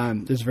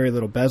there's very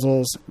little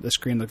bezels. The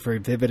screen looked very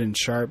vivid and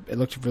sharp. It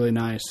looked really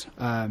nice.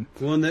 Well,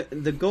 and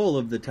the goal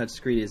of the touch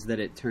screen is that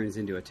it turns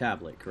into a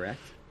tablet, correct?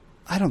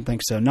 I don't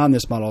think so. Not in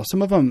this model.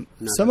 Some of them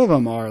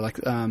are like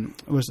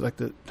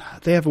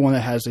they have one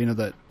that has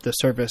the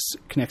Surface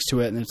connects to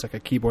it, and it's like a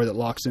keyboard that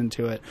locks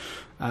into it.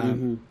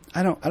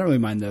 I don't really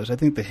mind those. I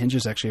think the hinge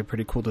is actually a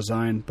pretty cool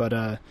design.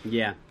 But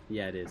yeah,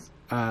 it is.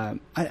 I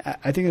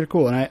think they're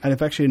cool, and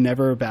I've actually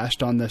never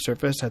bashed on the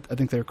Surface. I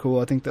think they're cool.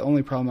 I think the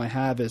only problem I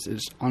have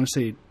is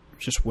honestly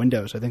just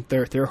Windows. I think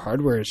their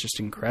hardware is just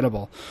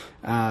incredible,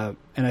 and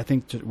I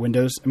think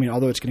Windows. I mean,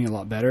 although it's getting a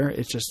lot better,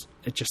 it's just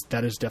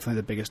that is definitely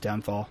the biggest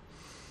downfall.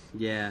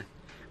 Yeah,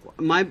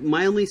 my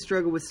only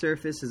struggle with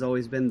Surface has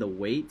always been the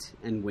weight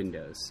and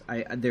Windows.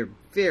 They're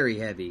very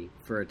heavy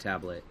for a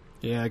tablet.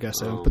 Yeah, I guess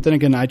so. But then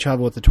again, I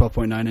travel with the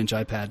 12.9-inch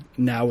iPad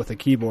now with a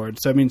keyboard,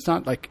 so I mean, it's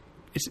not like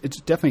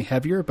it's definitely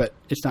heavier, but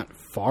it's not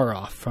far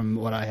off from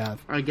what I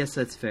have. I guess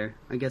that's fair.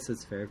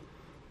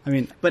 I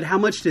mean, but how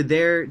much do they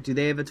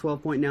have a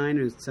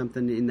 12.9 or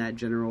something in that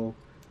general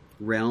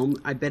realm?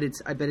 I bet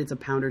it's a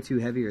pound or two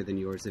heavier than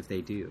yours if they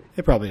do.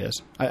 It probably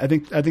is. I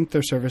think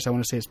their Surface, I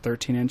want to say, is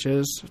 13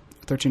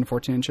 to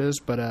 14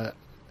 inches, but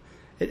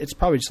it's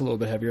probably just a little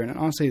bit heavier. And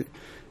honestly,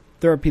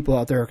 there are people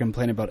out there who are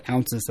complaining about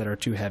ounces that are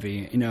too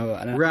heavy. And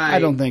I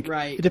don't think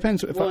it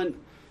depends. It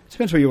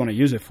depends what you want to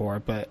use it for,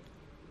 but.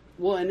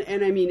 Well,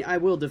 and I mean, I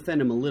will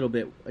defend them a little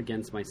bit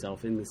against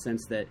myself in the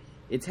sense that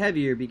it's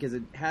heavier because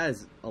it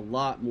has a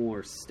lot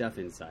more stuff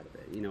inside of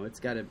it. It's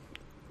got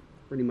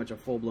pretty much a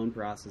full-blown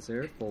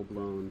processor,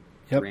 full-blown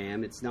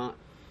RAM.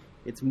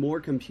 It's more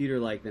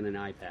computer-like than an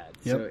iPad.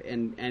 Yep. So,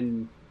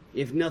 and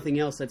if nothing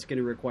else, that's going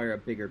to require a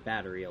bigger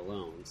battery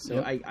alone.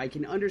 So I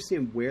can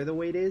understand where the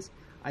weight is.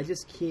 I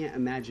just can't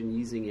imagine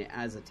using it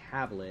as a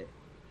tablet.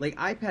 Like,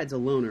 iPads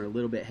alone are a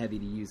little bit heavy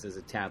to use as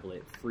a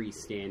tablet,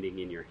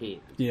 freestanding in your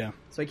hand. Yeah.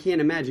 So I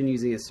can't imagine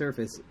using a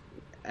Surface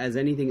as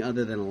anything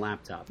other than a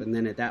laptop. And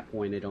then at that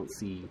point, I don't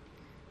see,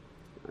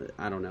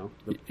 I don't know,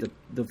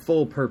 the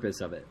full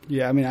purpose of it.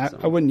 Yeah, I mean,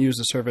 I wouldn't use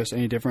the Surface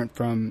any different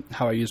from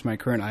how I use my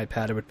current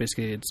iPad. It would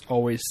basically, it's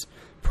always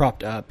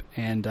propped up,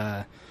 and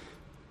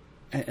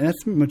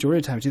that's the majority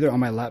of the time. It's either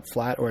on my lap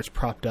flat or it's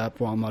propped up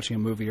while I'm watching a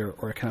movie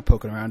or kind of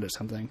poking around at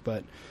something.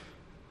 But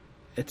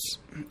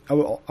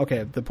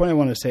okay. The point I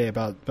wanted to say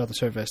about the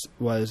Surface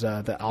was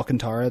the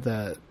Alcantara,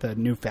 the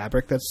new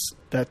fabric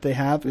that they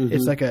have. Mm-hmm.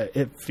 It's like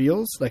it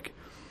feels like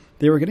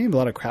they were getting a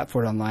lot of crap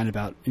for it online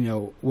about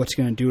what's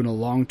going to do in the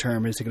long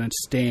term. Is it going to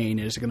stain?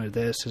 Is it going to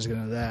this? Is it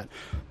going to that?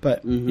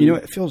 But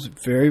it feels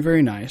very,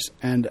 very nice,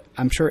 and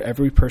I'm sure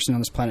every person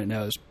on this planet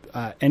knows.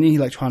 Any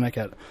electronic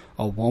at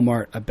a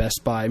Walmart, a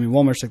Best Buy. I mean,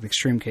 Walmart's like the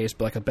extreme case,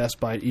 but like a Best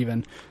Buy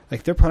even,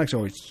 like their products are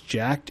always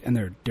jacked and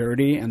they're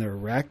dirty and they're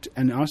wrecked.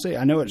 And honestly,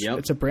 I know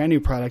it's a brand new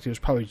product. It was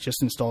probably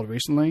just installed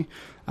recently,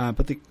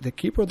 but the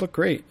keyboard looked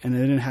great, and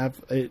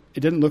it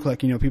didn't look like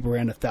people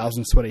ran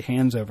 1,000 sweaty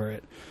hands over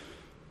it.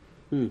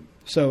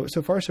 So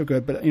far so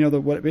good. But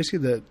what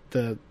basically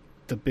the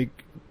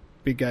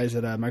big guys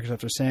at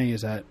Microsoft are saying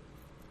is that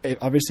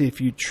obviously if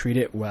you treat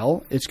it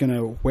well, it's going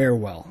to wear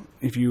well.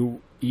 If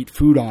you eat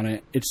food on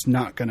it, it's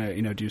not going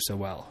to do so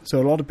well.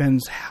 So it all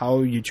depends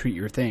how you treat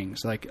your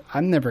things. Like,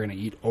 I'm never going to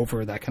eat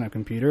over that kind of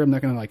computer. I'm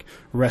not going to like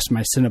rest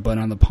my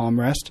Cinnabon on the palm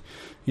rest.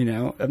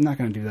 I'm not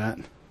going to do that.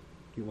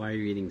 Why are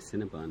you eating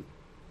Cinnabon?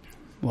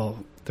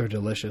 Well, they're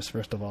delicious,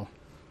 first of all.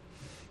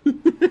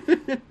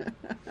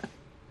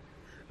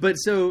 But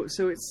so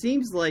it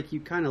seems like you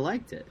kind of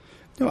liked it.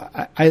 No,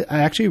 I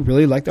actually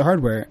really like the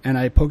hardware, and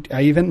I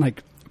even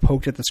like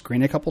poked at the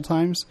screen a couple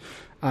times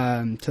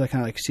to kind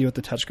of like see what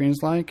the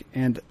touchscreen's like,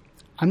 and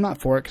I'm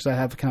not for it because I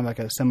have kind of like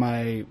a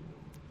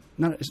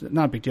it's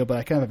not a big deal, but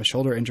I kind of have a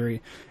shoulder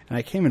injury, and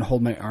I can't even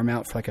hold my arm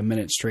out for like a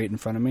minute straight in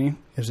front of me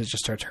because it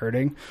just starts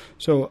hurting.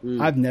 So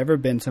I've never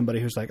been somebody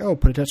who's like, oh,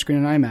 put a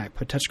touchscreen on iMac,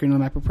 put a touchscreen on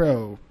the MacBook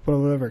Pro,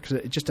 whatever, because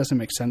it just doesn't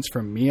make sense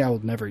for me. I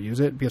will never use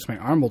it because my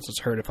arm will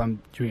just hurt if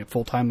I'm doing it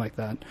full time like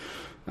that.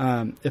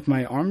 If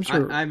my arms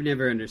are... I've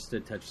never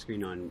understood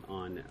touchscreen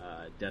on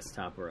a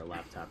desktop or a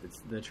laptop. It's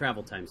the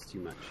travel time's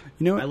too much.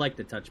 I like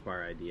the touch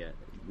bar idea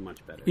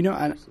much better.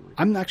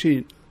 I'm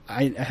actually...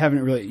 I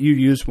haven't really... You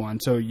use one,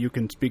 so you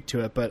can speak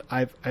to it, but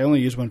I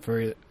only use one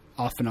for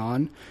off and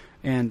on,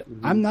 and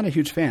I'm not a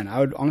huge fan. I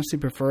would honestly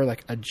prefer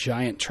like a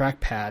giant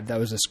trackpad that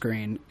was a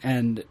screen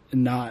and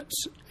not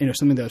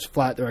something that was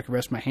flat that I could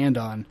rest my hand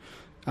on,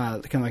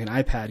 kind of like an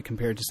iPad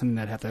compared to something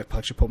that I'd have to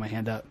actually pull my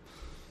hand up.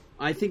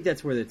 I think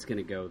that's where it's going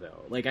to go,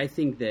 though. Like, I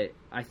think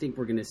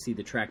we're going to see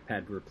the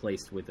trackpad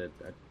replaced with a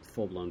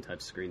full-blown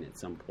touchscreen at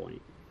some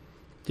point.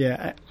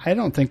 Yeah, I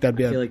don't think that'd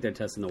be... I feel like they're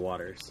testing the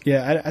waters.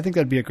 Yeah, I think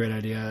that'd be a great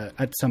idea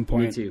at some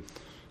point. Me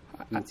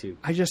too.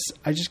 I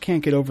just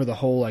can't get over the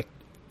whole, like,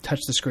 touch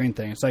the screen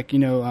thing. It's like,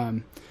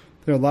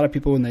 there are a lot of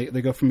people when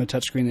they go from a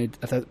touchscreen,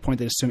 at that point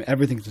they assume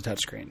everything's a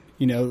touchscreen.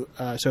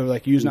 So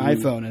like you use an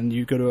iPhone and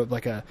you go to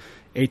like a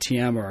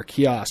ATM or a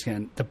kiosk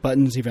and the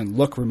buttons even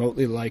look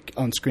remotely like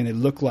on screen. They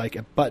look like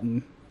a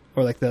button,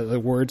 or like the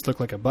words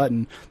look like a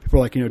button. People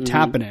are like,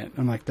 tapping it.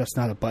 I'm like, that's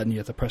not a button. You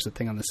have to press the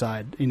thing on the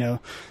side.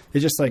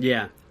 It's just like,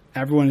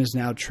 everyone is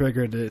now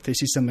triggered. If they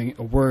see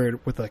a word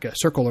with like a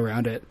circle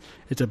around it,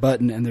 it's a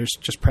button, and there's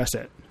just press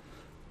it.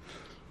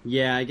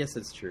 Yeah, I guess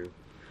that's true.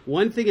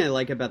 One thing I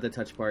like about the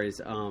touch bar is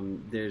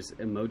there's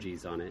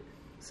emojis on it,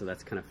 so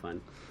that's kind of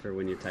fun for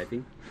when you're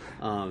typing.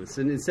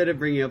 So instead of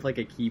bringing up like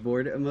a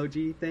keyboard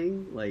emoji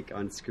thing like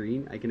on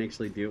screen, I can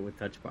actually do it with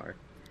touch bar.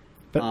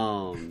 But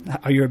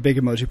are you a big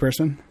emoji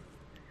person?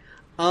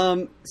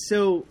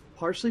 So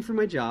partially for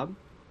my job,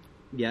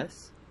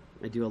 yes,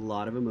 I do a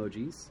lot of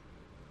emojis,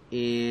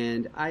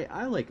 and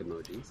I like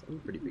emojis. I'm a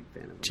pretty big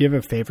fan of them. Do you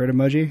have a favorite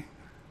emoji?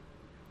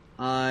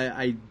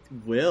 I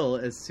will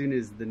as soon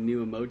as the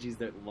new emojis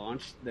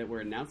that were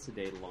announced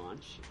today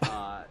launch.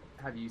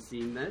 Have you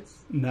seen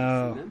this?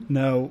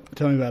 No.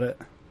 Tell me about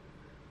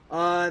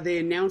it. They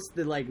announced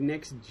the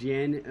next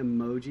gen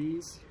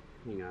emojis.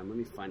 Hang on, let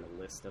me find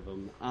a list of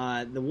them.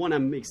 The one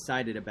I'm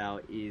excited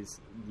about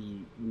is the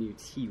new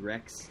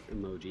T-Rex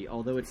emoji.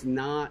 Although it's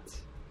not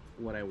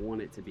what I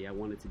want it to be. I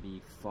want it to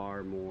be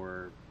far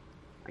more,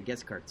 I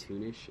guess,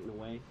 cartoonish in a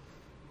way.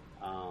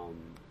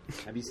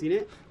 Have you seen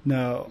it?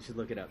 No. You should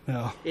look it up.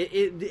 No.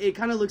 It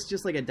kind of looks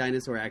just like a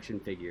dinosaur action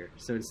figure.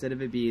 So instead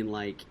of it being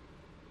like,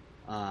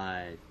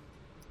 I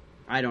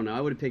don't know,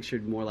 I would have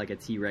pictured more like a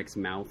T-Rex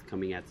mouth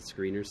coming at the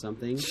screen or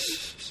something.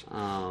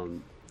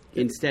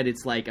 Instead,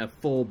 it's like a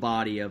full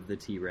body of the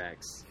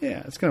T-Rex.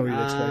 Yeah, it's kind of weird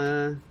to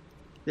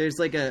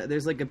expect.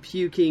 There's like a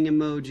puking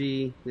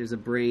emoji. There's a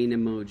brain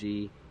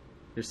emoji.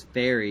 There's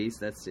fairies.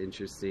 That's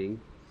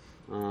interesting.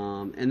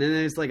 And then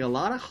there's like a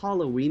lot of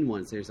Halloween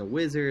ones. There's a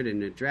wizard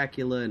and a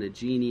Dracula and a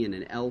genie and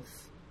an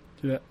elf.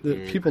 Yeah,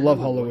 people love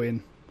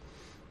Halloween.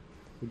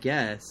 I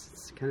guess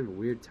it's kind of a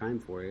weird time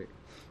for it.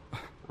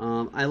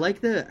 I like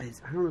I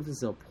don't know if this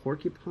is a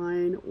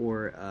porcupine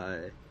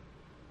or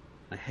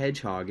a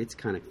hedgehog. It's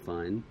kind of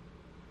fun.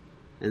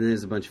 And then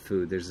there's a bunch of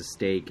food. There's a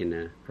steak and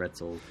a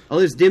pretzel. Oh,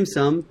 there's dim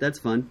sum. That's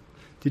fun.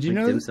 Did you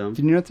know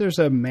that there's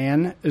a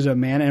man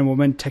and a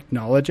woman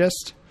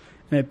technologist?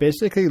 And it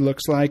basically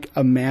looks like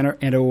a man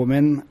and a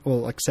woman, well,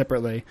 like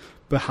separately,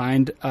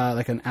 behind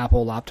like an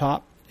Apple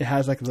laptop. It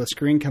has like the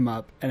screen come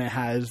up, and it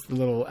has the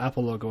little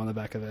Apple logo on the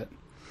back of it.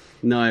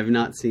 No, I've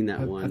not seen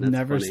that one. I've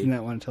never seen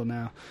that one until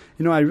now.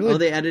 I really... Oh,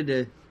 they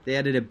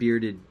added a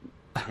bearded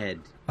head.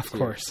 Of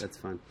course. That's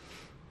fun.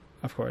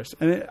 Of course.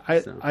 And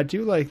I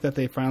do like that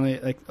they finally,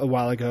 like a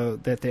while ago,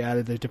 that they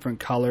added the different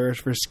colors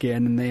for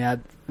skin,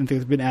 and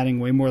they've been adding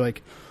way more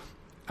like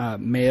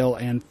male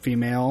and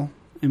female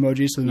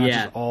emojis, so not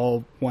just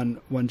all one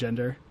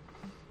gender.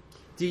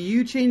 Do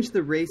you change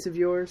the race of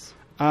yours?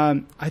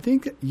 I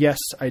think yes,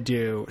 I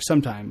do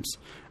sometimes.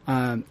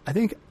 I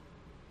think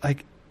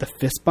like the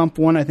fist bump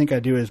one, I think I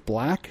do is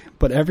black,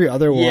 but every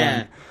other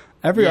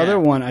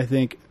one, I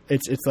think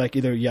it's like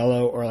either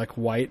yellow or like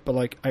white. But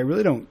like I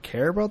really don't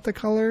care about the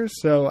colors,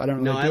 so I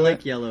don't. No, really I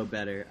like yellow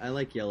better. I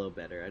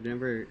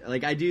never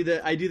like I do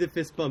the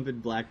fist bump in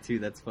black too.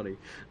 That's funny.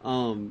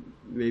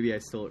 Maybe I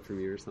stole it from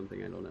you or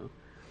something. I don't know.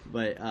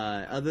 But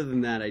other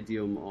than that, I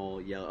do them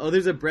all yellow. Oh,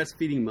 there's a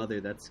breastfeeding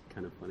mother. That's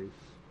kind of funny.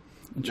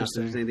 Interesting. Not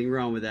that there's anything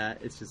wrong with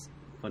that. It's just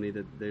funny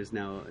that there's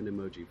now an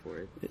emoji for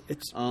it.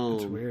 It's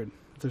weird.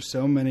 There's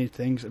so many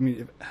things. I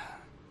mean,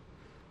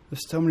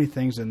 there's so many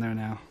things in there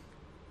now.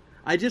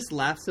 I just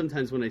laugh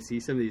sometimes when I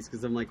see some of these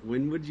because I'm like,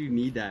 when would you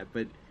need that?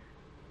 But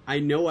I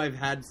know I've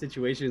had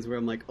situations where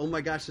I'm like, oh my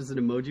gosh, there's an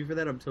emoji for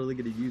that. I'm totally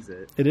going to use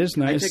it. It is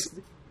nice.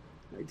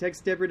 I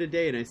texted Deborah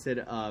today and I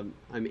said I'm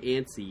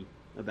antsy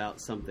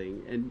about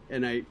something,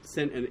 and I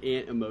sent an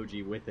ant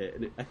emoji with it,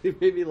 and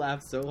it made me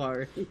laugh so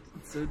hard.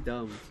 It's so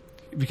dumb.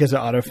 Because it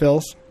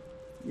autofills?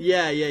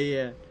 Yeah.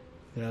 Yeah,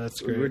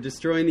 that's great. We're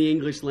destroying the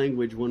English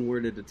language one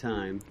word at a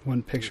time.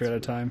 One picture at a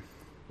time.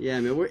 Yeah,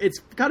 man. It's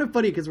kind of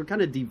funny because we're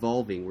kind of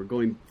devolving. We're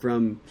going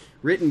from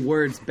written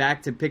words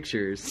back to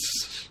pictures.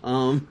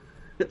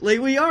 Like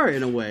we are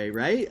in a way,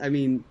 right? I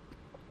mean,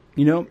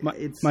 you know,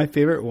 my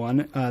favorite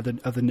one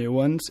of the new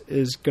ones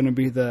is going to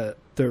be the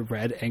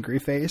red angry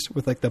face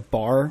with like the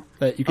bar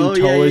that you can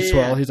totally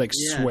swallow. He's like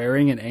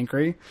swearing and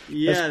angry.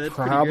 Yeah, that's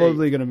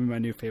probably going to be my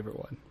new favorite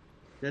one.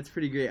 That's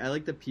pretty great. I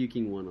like the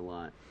puking one a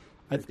lot.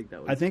 I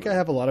think I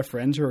have a lot of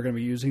friends who are going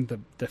to be using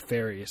the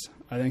fairies.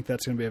 I think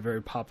that's going to be a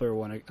very popular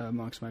one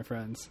amongst my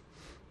friends.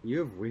 You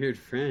have weird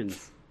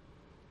friends.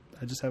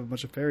 I just have a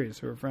bunch of fairies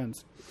who are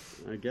friends.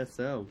 I guess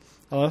so.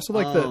 I also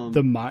like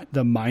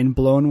the mind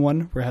blown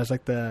one where it has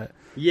like the...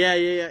 Yeah.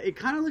 It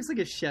kind of looks like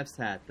a chef's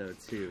hat though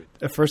too.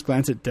 At first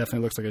glance, it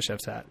definitely looks like a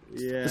chef's hat.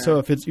 Yeah. So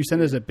if you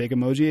send it as a big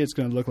emoji, it's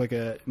going to look like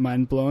a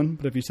mind blown.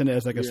 But if you send it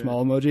as like a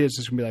small emoji, it's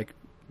just going to be like,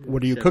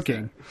 what are you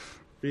cooking?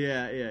 Hat.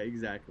 Yeah,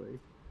 exactly.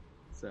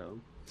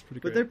 So, it's pretty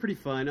but great. they're pretty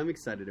fun. I'm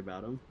excited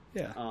about them.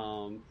 Yeah.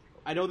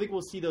 I don't think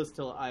we'll see those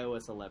till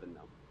iOS 11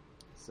 though.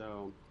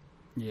 So.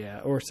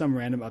 Yeah, or some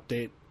random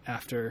update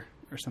after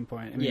or some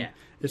point. I mean,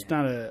 it's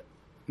not a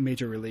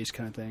major release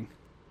kind of thing.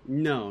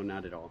 No,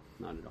 not at all.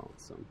 Not at all.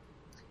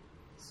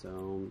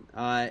 So,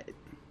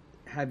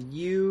 have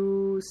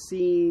you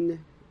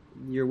seen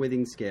your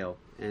Withings scale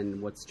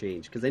and what's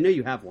changed? Because I know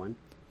you have one.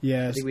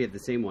 Yes. I think we have the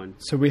same one.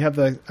 So we have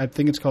I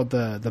think it's called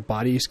the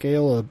body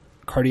scale, or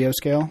cardio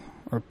scale,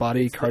 or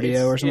body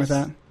cardio or something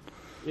like that.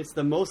 It's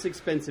the most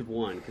expensive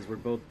one because we're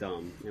both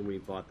dumb and we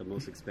bought the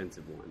most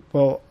expensive one.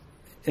 Well,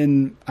 I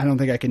don't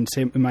think I can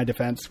say in my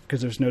defense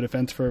because there's no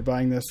defense for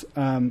buying this.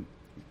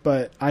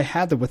 But I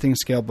had the Withings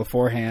scale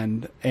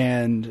beforehand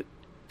and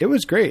it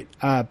was great.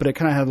 But it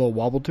kind of had a little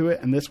wobble to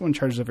it. And this one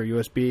charges over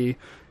USB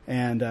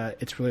and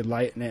it's really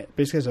light and it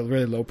basically has a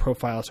really low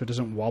profile so it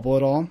doesn't wobble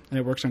at all. And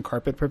it works on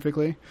carpet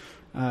perfectly.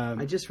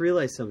 I just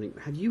realized something.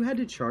 Have you had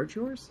to charge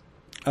yours?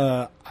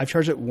 I've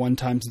charged it one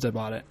time since I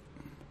bought it.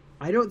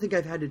 I don't think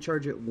I've had to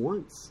charge it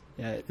once.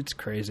 Yeah, it's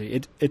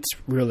crazy. It's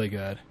really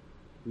good.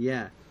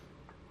 Yeah.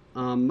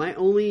 My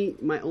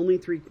only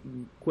three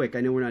quick. I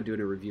know we're not doing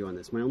a review on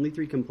this. My only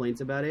three complaints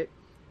about it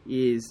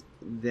is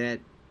that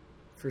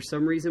for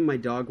some reason my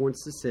dog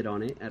wants to sit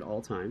on it at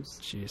all times.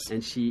 Jeez.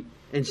 And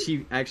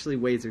she actually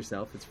weighs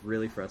herself. It's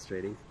really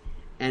frustrating.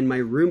 And my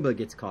Roomba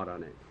gets caught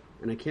on it.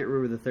 And I can't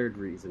remember the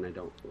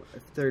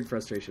third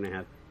frustration I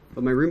have.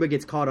 But my Roomba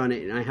gets caught on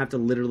it, and I have to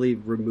literally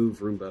remove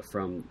Roomba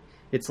from.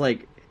 It's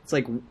like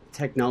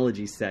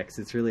technology sex.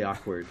 It's really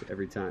awkward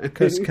every time.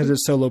 Because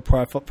it's so low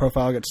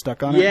profile, it gets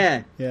stuck on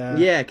it?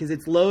 Yeah, because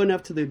it's low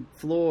enough to the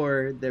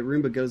floor that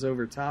Roomba goes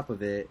over top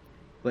of it,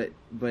 but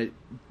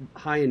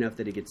high enough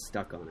that it gets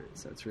stuck on it.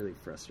 So it's really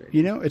frustrating.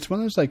 You know, it's one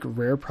of those like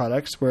rare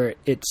products where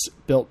it's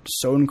built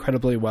so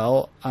incredibly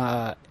well.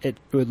 It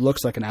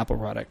looks like an Apple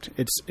product.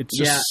 It's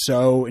just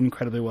so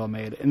incredibly well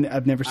made, and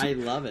I've never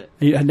seen. I love it.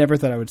 I never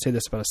thought I would say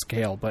this about a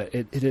scale, but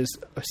it is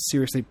a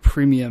seriously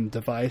premium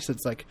device.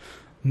 It's like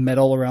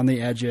metal around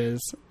the edges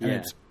and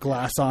it's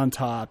glass on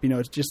top. You know,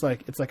 it's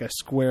like a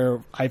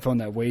square iPhone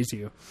that weighs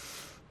you.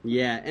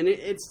 Yeah, and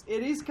it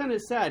is kind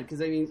of sad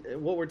because I mean,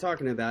 what we're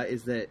talking about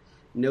is that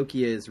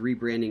Nokia is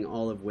rebranding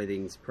all of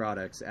Withings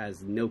products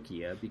as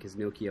Nokia because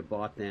Nokia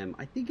bought them,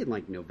 I think, in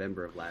like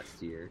November of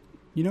last year.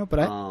 You know, but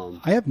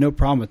I have no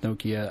problem with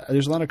Nokia.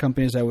 There's a lot of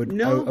companies I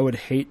would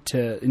hate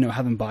to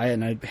have them buy it,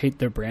 and I'd hate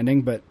their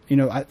branding. But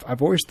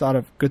I've always thought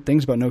of good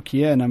things about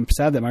Nokia, and I'm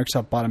sad that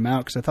Microsoft bought them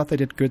out because I thought they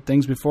did good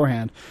things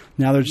beforehand.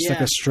 Now they're just like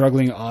a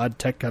struggling, odd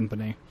tech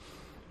company.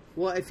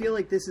 Well, I feel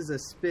like this is a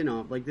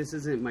spin-off. Like this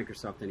isn't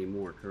Microsoft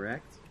anymore,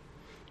 correct?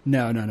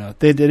 No.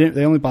 They didn't.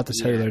 They only bought the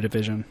cellular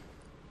division.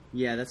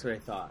 Yeah, that's what I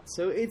thought.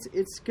 So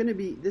it's going to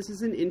be. This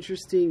is an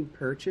interesting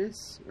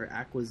purchase or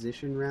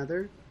acquisition,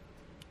 rather.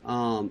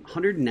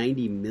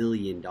 $190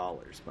 million,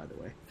 by the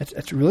way.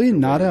 It's really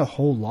not a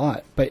whole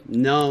lot, but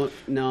no,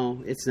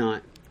 it's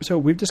not. So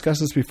we've discussed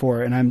this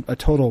before, and I'm a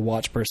total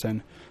watch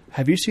person.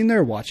 Have you seen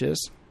their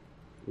watches?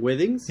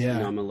 Withings? Yeah.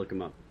 No, I'm gonna look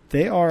them up.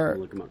 They are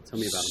look them up. Tell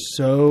me about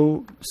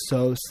them.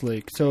 So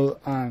sleek. So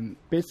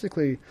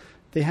basically,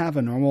 they have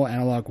a normal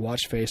analog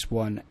watch face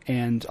one,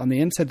 and on the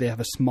inside they have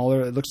a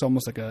smaller. It looks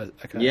almost like a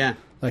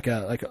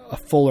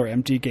full or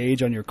empty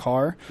gauge on your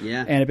car.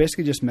 Yeah. And it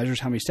basically just measures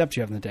how many steps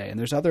you have in the day. And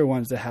there's other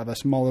ones that have a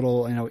small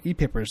little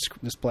e-paper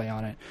display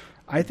on it.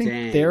 I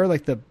think they're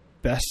like the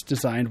best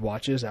designed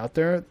watches out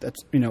there.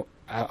 That's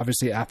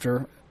obviously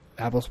after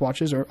Apple's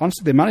watches, or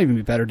honestly they might even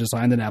be better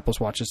designed than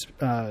Apple's watches.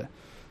 To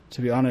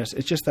be honest,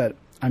 it's just that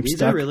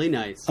These are really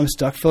nice. I'm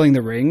stuck filling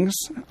the rings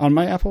on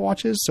my Apple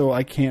Watches, so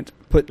I can't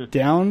put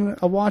down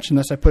a watch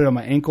unless I put it on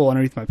my ankle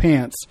underneath my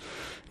pants,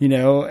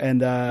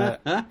 and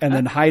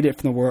then hide it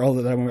from the world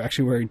that I'm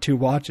actually wearing two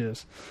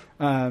watches.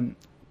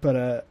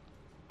 But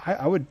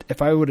I would,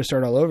 if I would have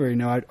started all over,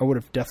 I would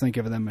have definitely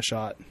given them a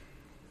shot.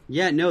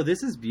 Yeah, no,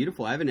 this is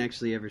beautiful. I haven't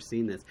actually ever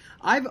seen this.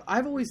 I've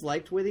always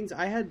liked Withings.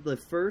 I had the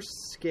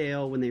first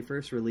scale when they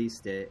first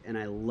released it, and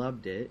I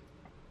loved it.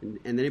 And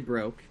then it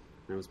broke.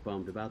 And I was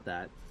bummed about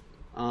that.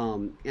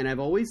 And I've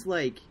always,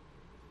 like,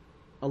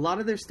 a lot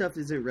of their stuff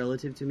isn't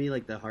relative to me,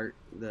 like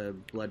the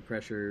blood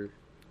pressure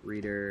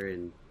reader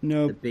and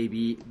the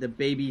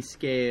baby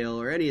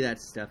scale or any of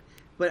that stuff.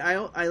 But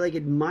I like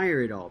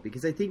admire it all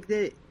because I think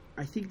that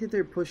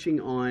they're pushing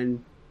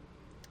on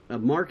a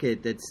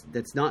market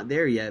that's not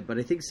there yet, but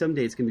I think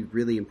someday it's going to be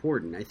really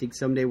important. I think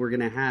someday we're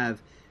going to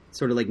have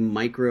sort of like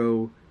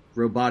micro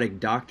robotic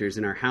doctors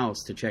in our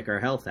house to check our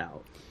health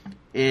out.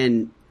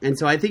 And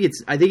so I think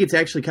it's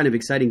actually kind of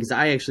exciting because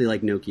I actually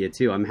like Nokia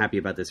too. I'm happy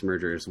about this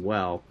merger as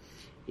well.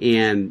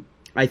 And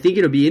I think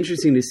it'll be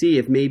interesting to see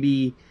if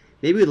maybe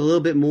with a little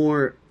bit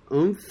more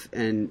oomph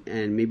and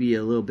maybe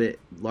a little bit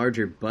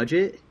larger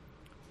budget,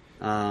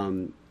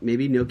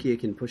 maybe Nokia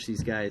can push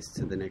these guys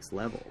to the next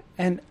level.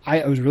 And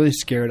I was really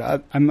scared.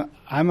 I'm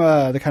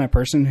the kind of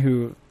person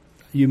who,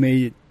 you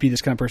may be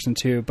this kind of person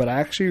too, but I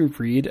actually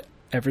read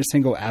every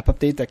single app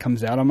update that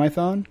comes out on my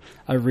phone.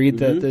 I read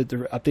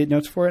the update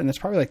notes for it, and it's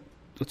probably like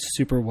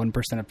super 1%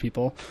 of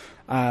people.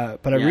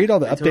 But I read all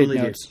the update totally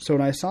notes. do. So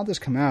when I saw this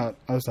come out,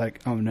 I was like,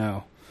 oh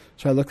no.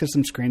 So I looked at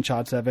some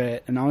screenshots of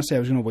it, and honestly, I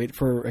was going to wait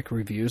for like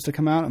reviews to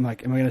come out. I'm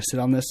like, am I going to sit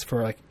on this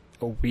for like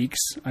weeks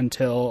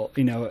until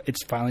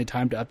it's finally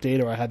time to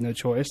update, or I have no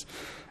choice?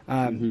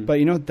 But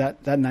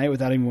that night,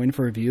 without even waiting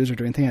for reviews or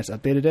doing anything, I just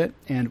updated it.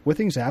 And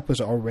Withings app was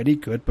already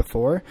good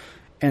before,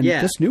 and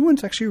this new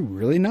one's actually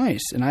really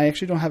nice. And I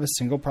actually don't have a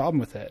single problem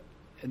with it.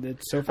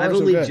 It's so far so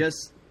good.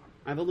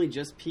 I've only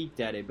just peeked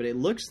at it, but it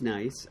looks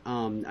nice.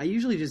 I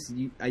usually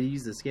I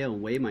use the scale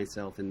and weigh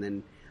myself, and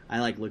then I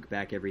like look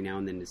back every now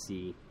and then to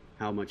see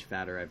how much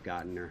fatter I've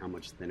gotten or how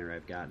much thinner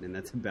I've gotten, and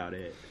that's about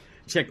it.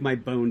 Check my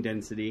bone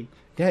density.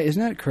 Yeah,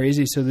 isn't that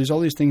crazy? So there's all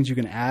these things you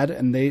can add,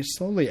 and they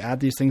slowly add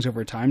these things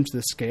over time to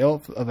the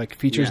scale of like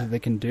features that they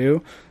can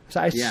do.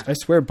 So I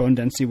swear bone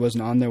density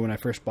wasn't on there when I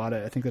first bought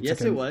it. I think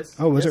that's it was.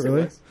 Oh, was yes, it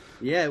really? It was.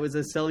 Yeah, it was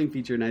a selling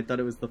feature, and I thought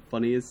it was the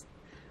funniest,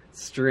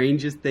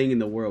 strangest thing in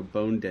the world.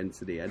 Bone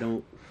density.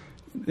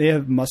 They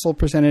have muscle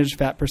percentage,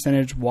 fat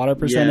percentage, water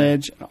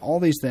percentage, all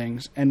these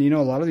things. And,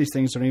 a lot of these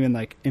things don't even,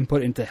 like,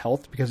 input into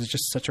health because it's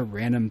just such a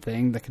random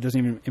thing that it doesn't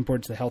even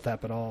import to the health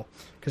app at all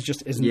because it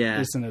just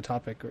isn't a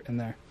topic in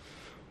there.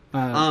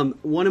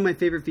 One of my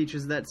favorite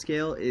features of that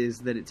scale is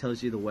that it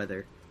tells you the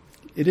weather.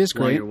 It is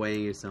great. While you're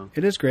weighing yourself.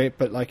 It is great,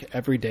 but, like,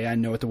 every day I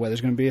know what the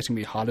weather's going to be. It's going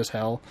to be hot as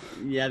hell.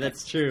 Yeah,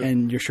 that's true.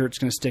 And your shirt's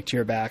going to stick to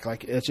your back.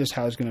 Like, it's just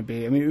how it's going to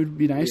be. I mean, it would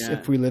be nice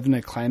if we lived in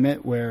a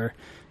climate where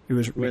it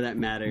was where that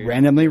mattered.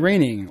 Randomly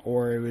raining,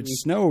 or it would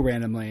snow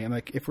randomly. And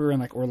like if we were in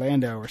like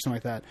Orlando or something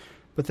like that.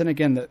 But then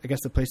again, I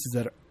guess the places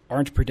that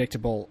aren't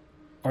predictable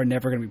are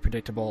never going to be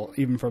predictable,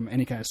 even from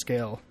any kind of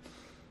scale.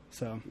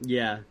 So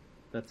yeah,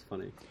 that's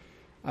funny.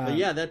 But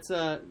yeah, it's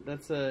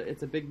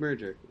a big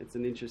merger. It's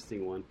an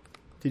interesting one.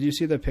 Did you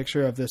see the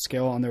picture of the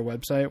scale on their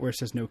website where it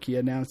says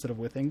Nokia now instead of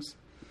Withings?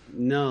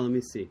 No, let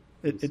me see.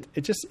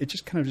 It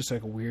just kind of just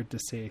like weird to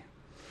see.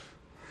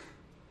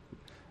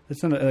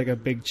 It's not like a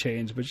big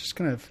change, but just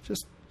kind of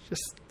just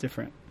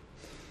different.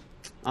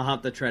 I'll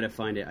have to try to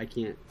find it. I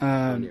can't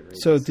find it right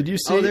So now. Did you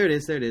see? Oh, there it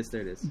is.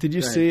 Did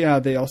you see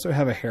they also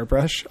have a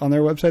hairbrush on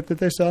their website that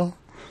they sell?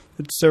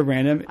 It's so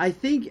random. I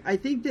think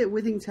that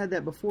Withings had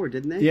that before,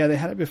 didn't they? Yeah, they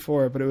had it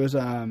before, but it was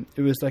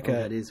like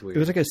that is weird. It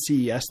was like a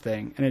CES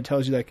thing, and it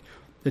tells you like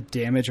the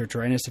damage or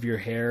dryness of your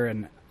hair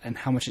and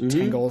how much it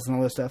tangles and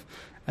all this stuff.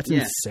 That's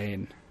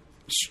insane.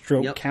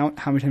 Stroke count,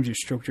 how many times you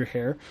stroked your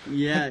hair.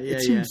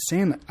 It's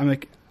insane. I'm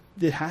like,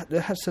 that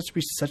has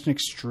such an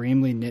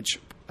extremely niche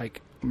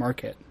like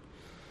market.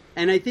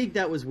 And I think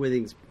that was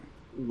Withings'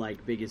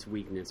 like biggest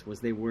weakness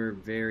was they were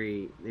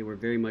very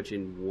much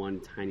in one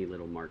tiny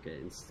little market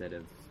instead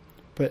of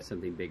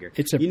something bigger.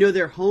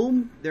 Their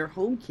home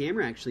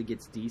camera actually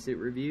gets decent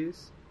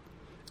reviews.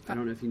 I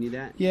don't know if you knew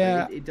that.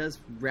 Yeah, it does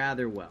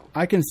rather well.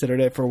 I considered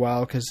it for a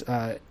while because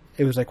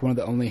it was like one of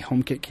the only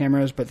HomeKit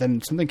cameras, but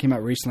then something came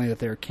out recently that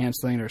they were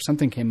canceling, or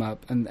something came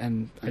up,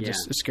 and it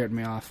scared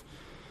me off.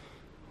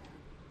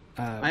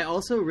 I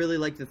also really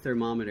like the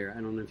thermometer.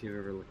 I don't know if you've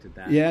ever looked at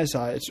that. Yeah, I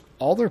saw it.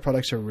 All their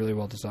products are really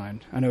well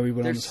designed. I know we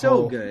went on this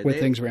whole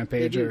Withings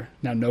rampage, or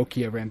now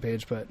Nokia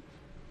rampage, but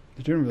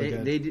they're doing really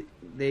good.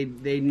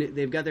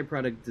 They've got their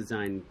product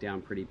design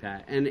down pretty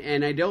pat,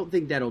 and I don't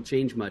think that'll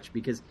change much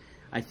because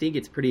I think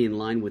it's pretty in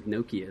line with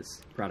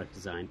Nokia's product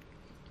design.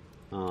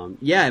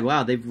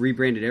 Wow, they've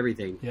rebranded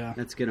everything. Yeah,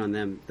 that's good on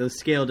them. The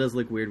scale does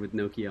look weird with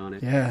Nokia on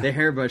it. Yeah, the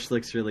hairbrush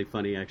looks really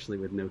funny actually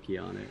with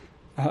Nokia on it.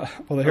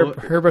 Well, the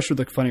hairbrush would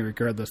look funny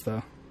regardless,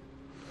 though.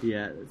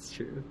 Yeah, that's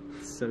true.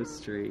 It's so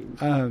strange.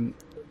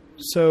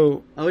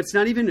 It's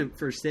not even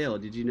for sale.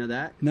 Did you know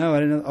that? No, I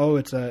didn't know. Oh,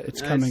 it's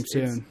coming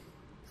soon.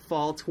 It's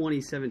fall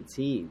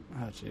 2017.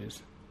 Oh,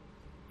 jeez.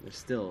 They're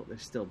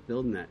still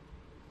building that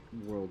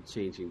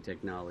world-changing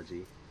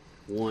technology,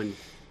 one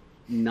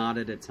knot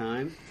at a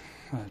time.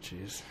 Oh,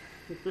 jeez.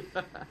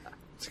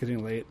 It's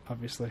getting late,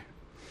 obviously.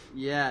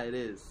 Yeah, it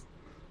is.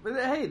 But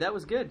hey, that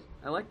was good.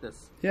 I like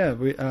this. Yeah,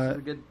 we A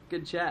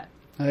good chat.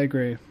 I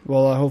agree.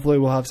 Well, hopefully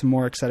we'll have some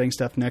more exciting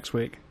stuff next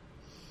week.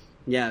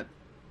 Yeah,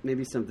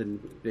 maybe something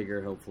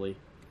bigger. Hopefully.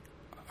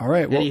 All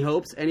right. Well, Any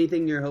hopes?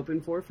 Anything you're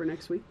hoping for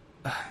next week?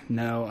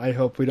 no, I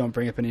hope we don't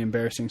bring up any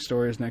embarrassing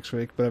stories next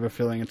week, but I have a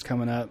feeling it's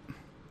coming up.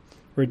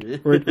 We're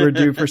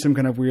due for some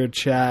kind of weird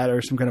chat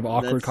or some kind of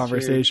awkward That's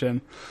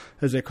conversation,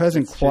 as it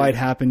hasn't quite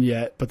happened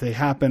yet, but they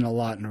happen a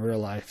lot in real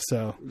life.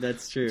 So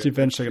that's true. It's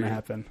eventually going to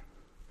happen.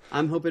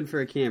 I'm hoping for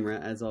a camera,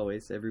 as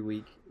always. Every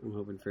week, I'm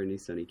hoping for a new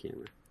Sony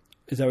camera.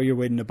 Is that what you're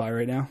waiting to buy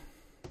right now?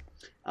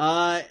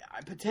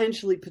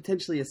 Potentially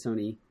a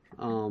Sony.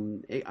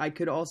 I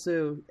could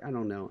also, I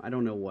don't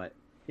know what.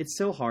 It's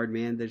so hard,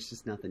 man. There's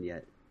just nothing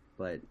yet.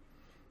 But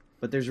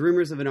there's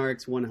rumors of an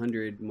RX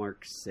 100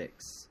 Mark VI.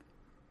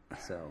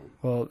 So.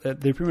 Well,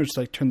 they pretty much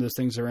like turn those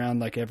things around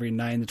like every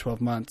 9 to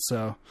 12 months.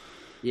 So.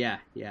 Yeah,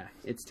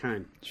 it's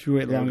time. If you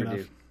wait long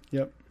enough.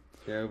 Yep.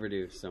 They're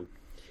overdue. So,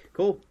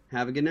 cool.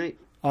 Have a good night.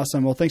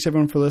 Awesome. Well, thanks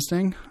everyone for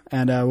listening,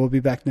 and we'll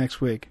be back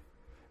next week.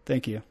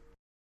 Thank you.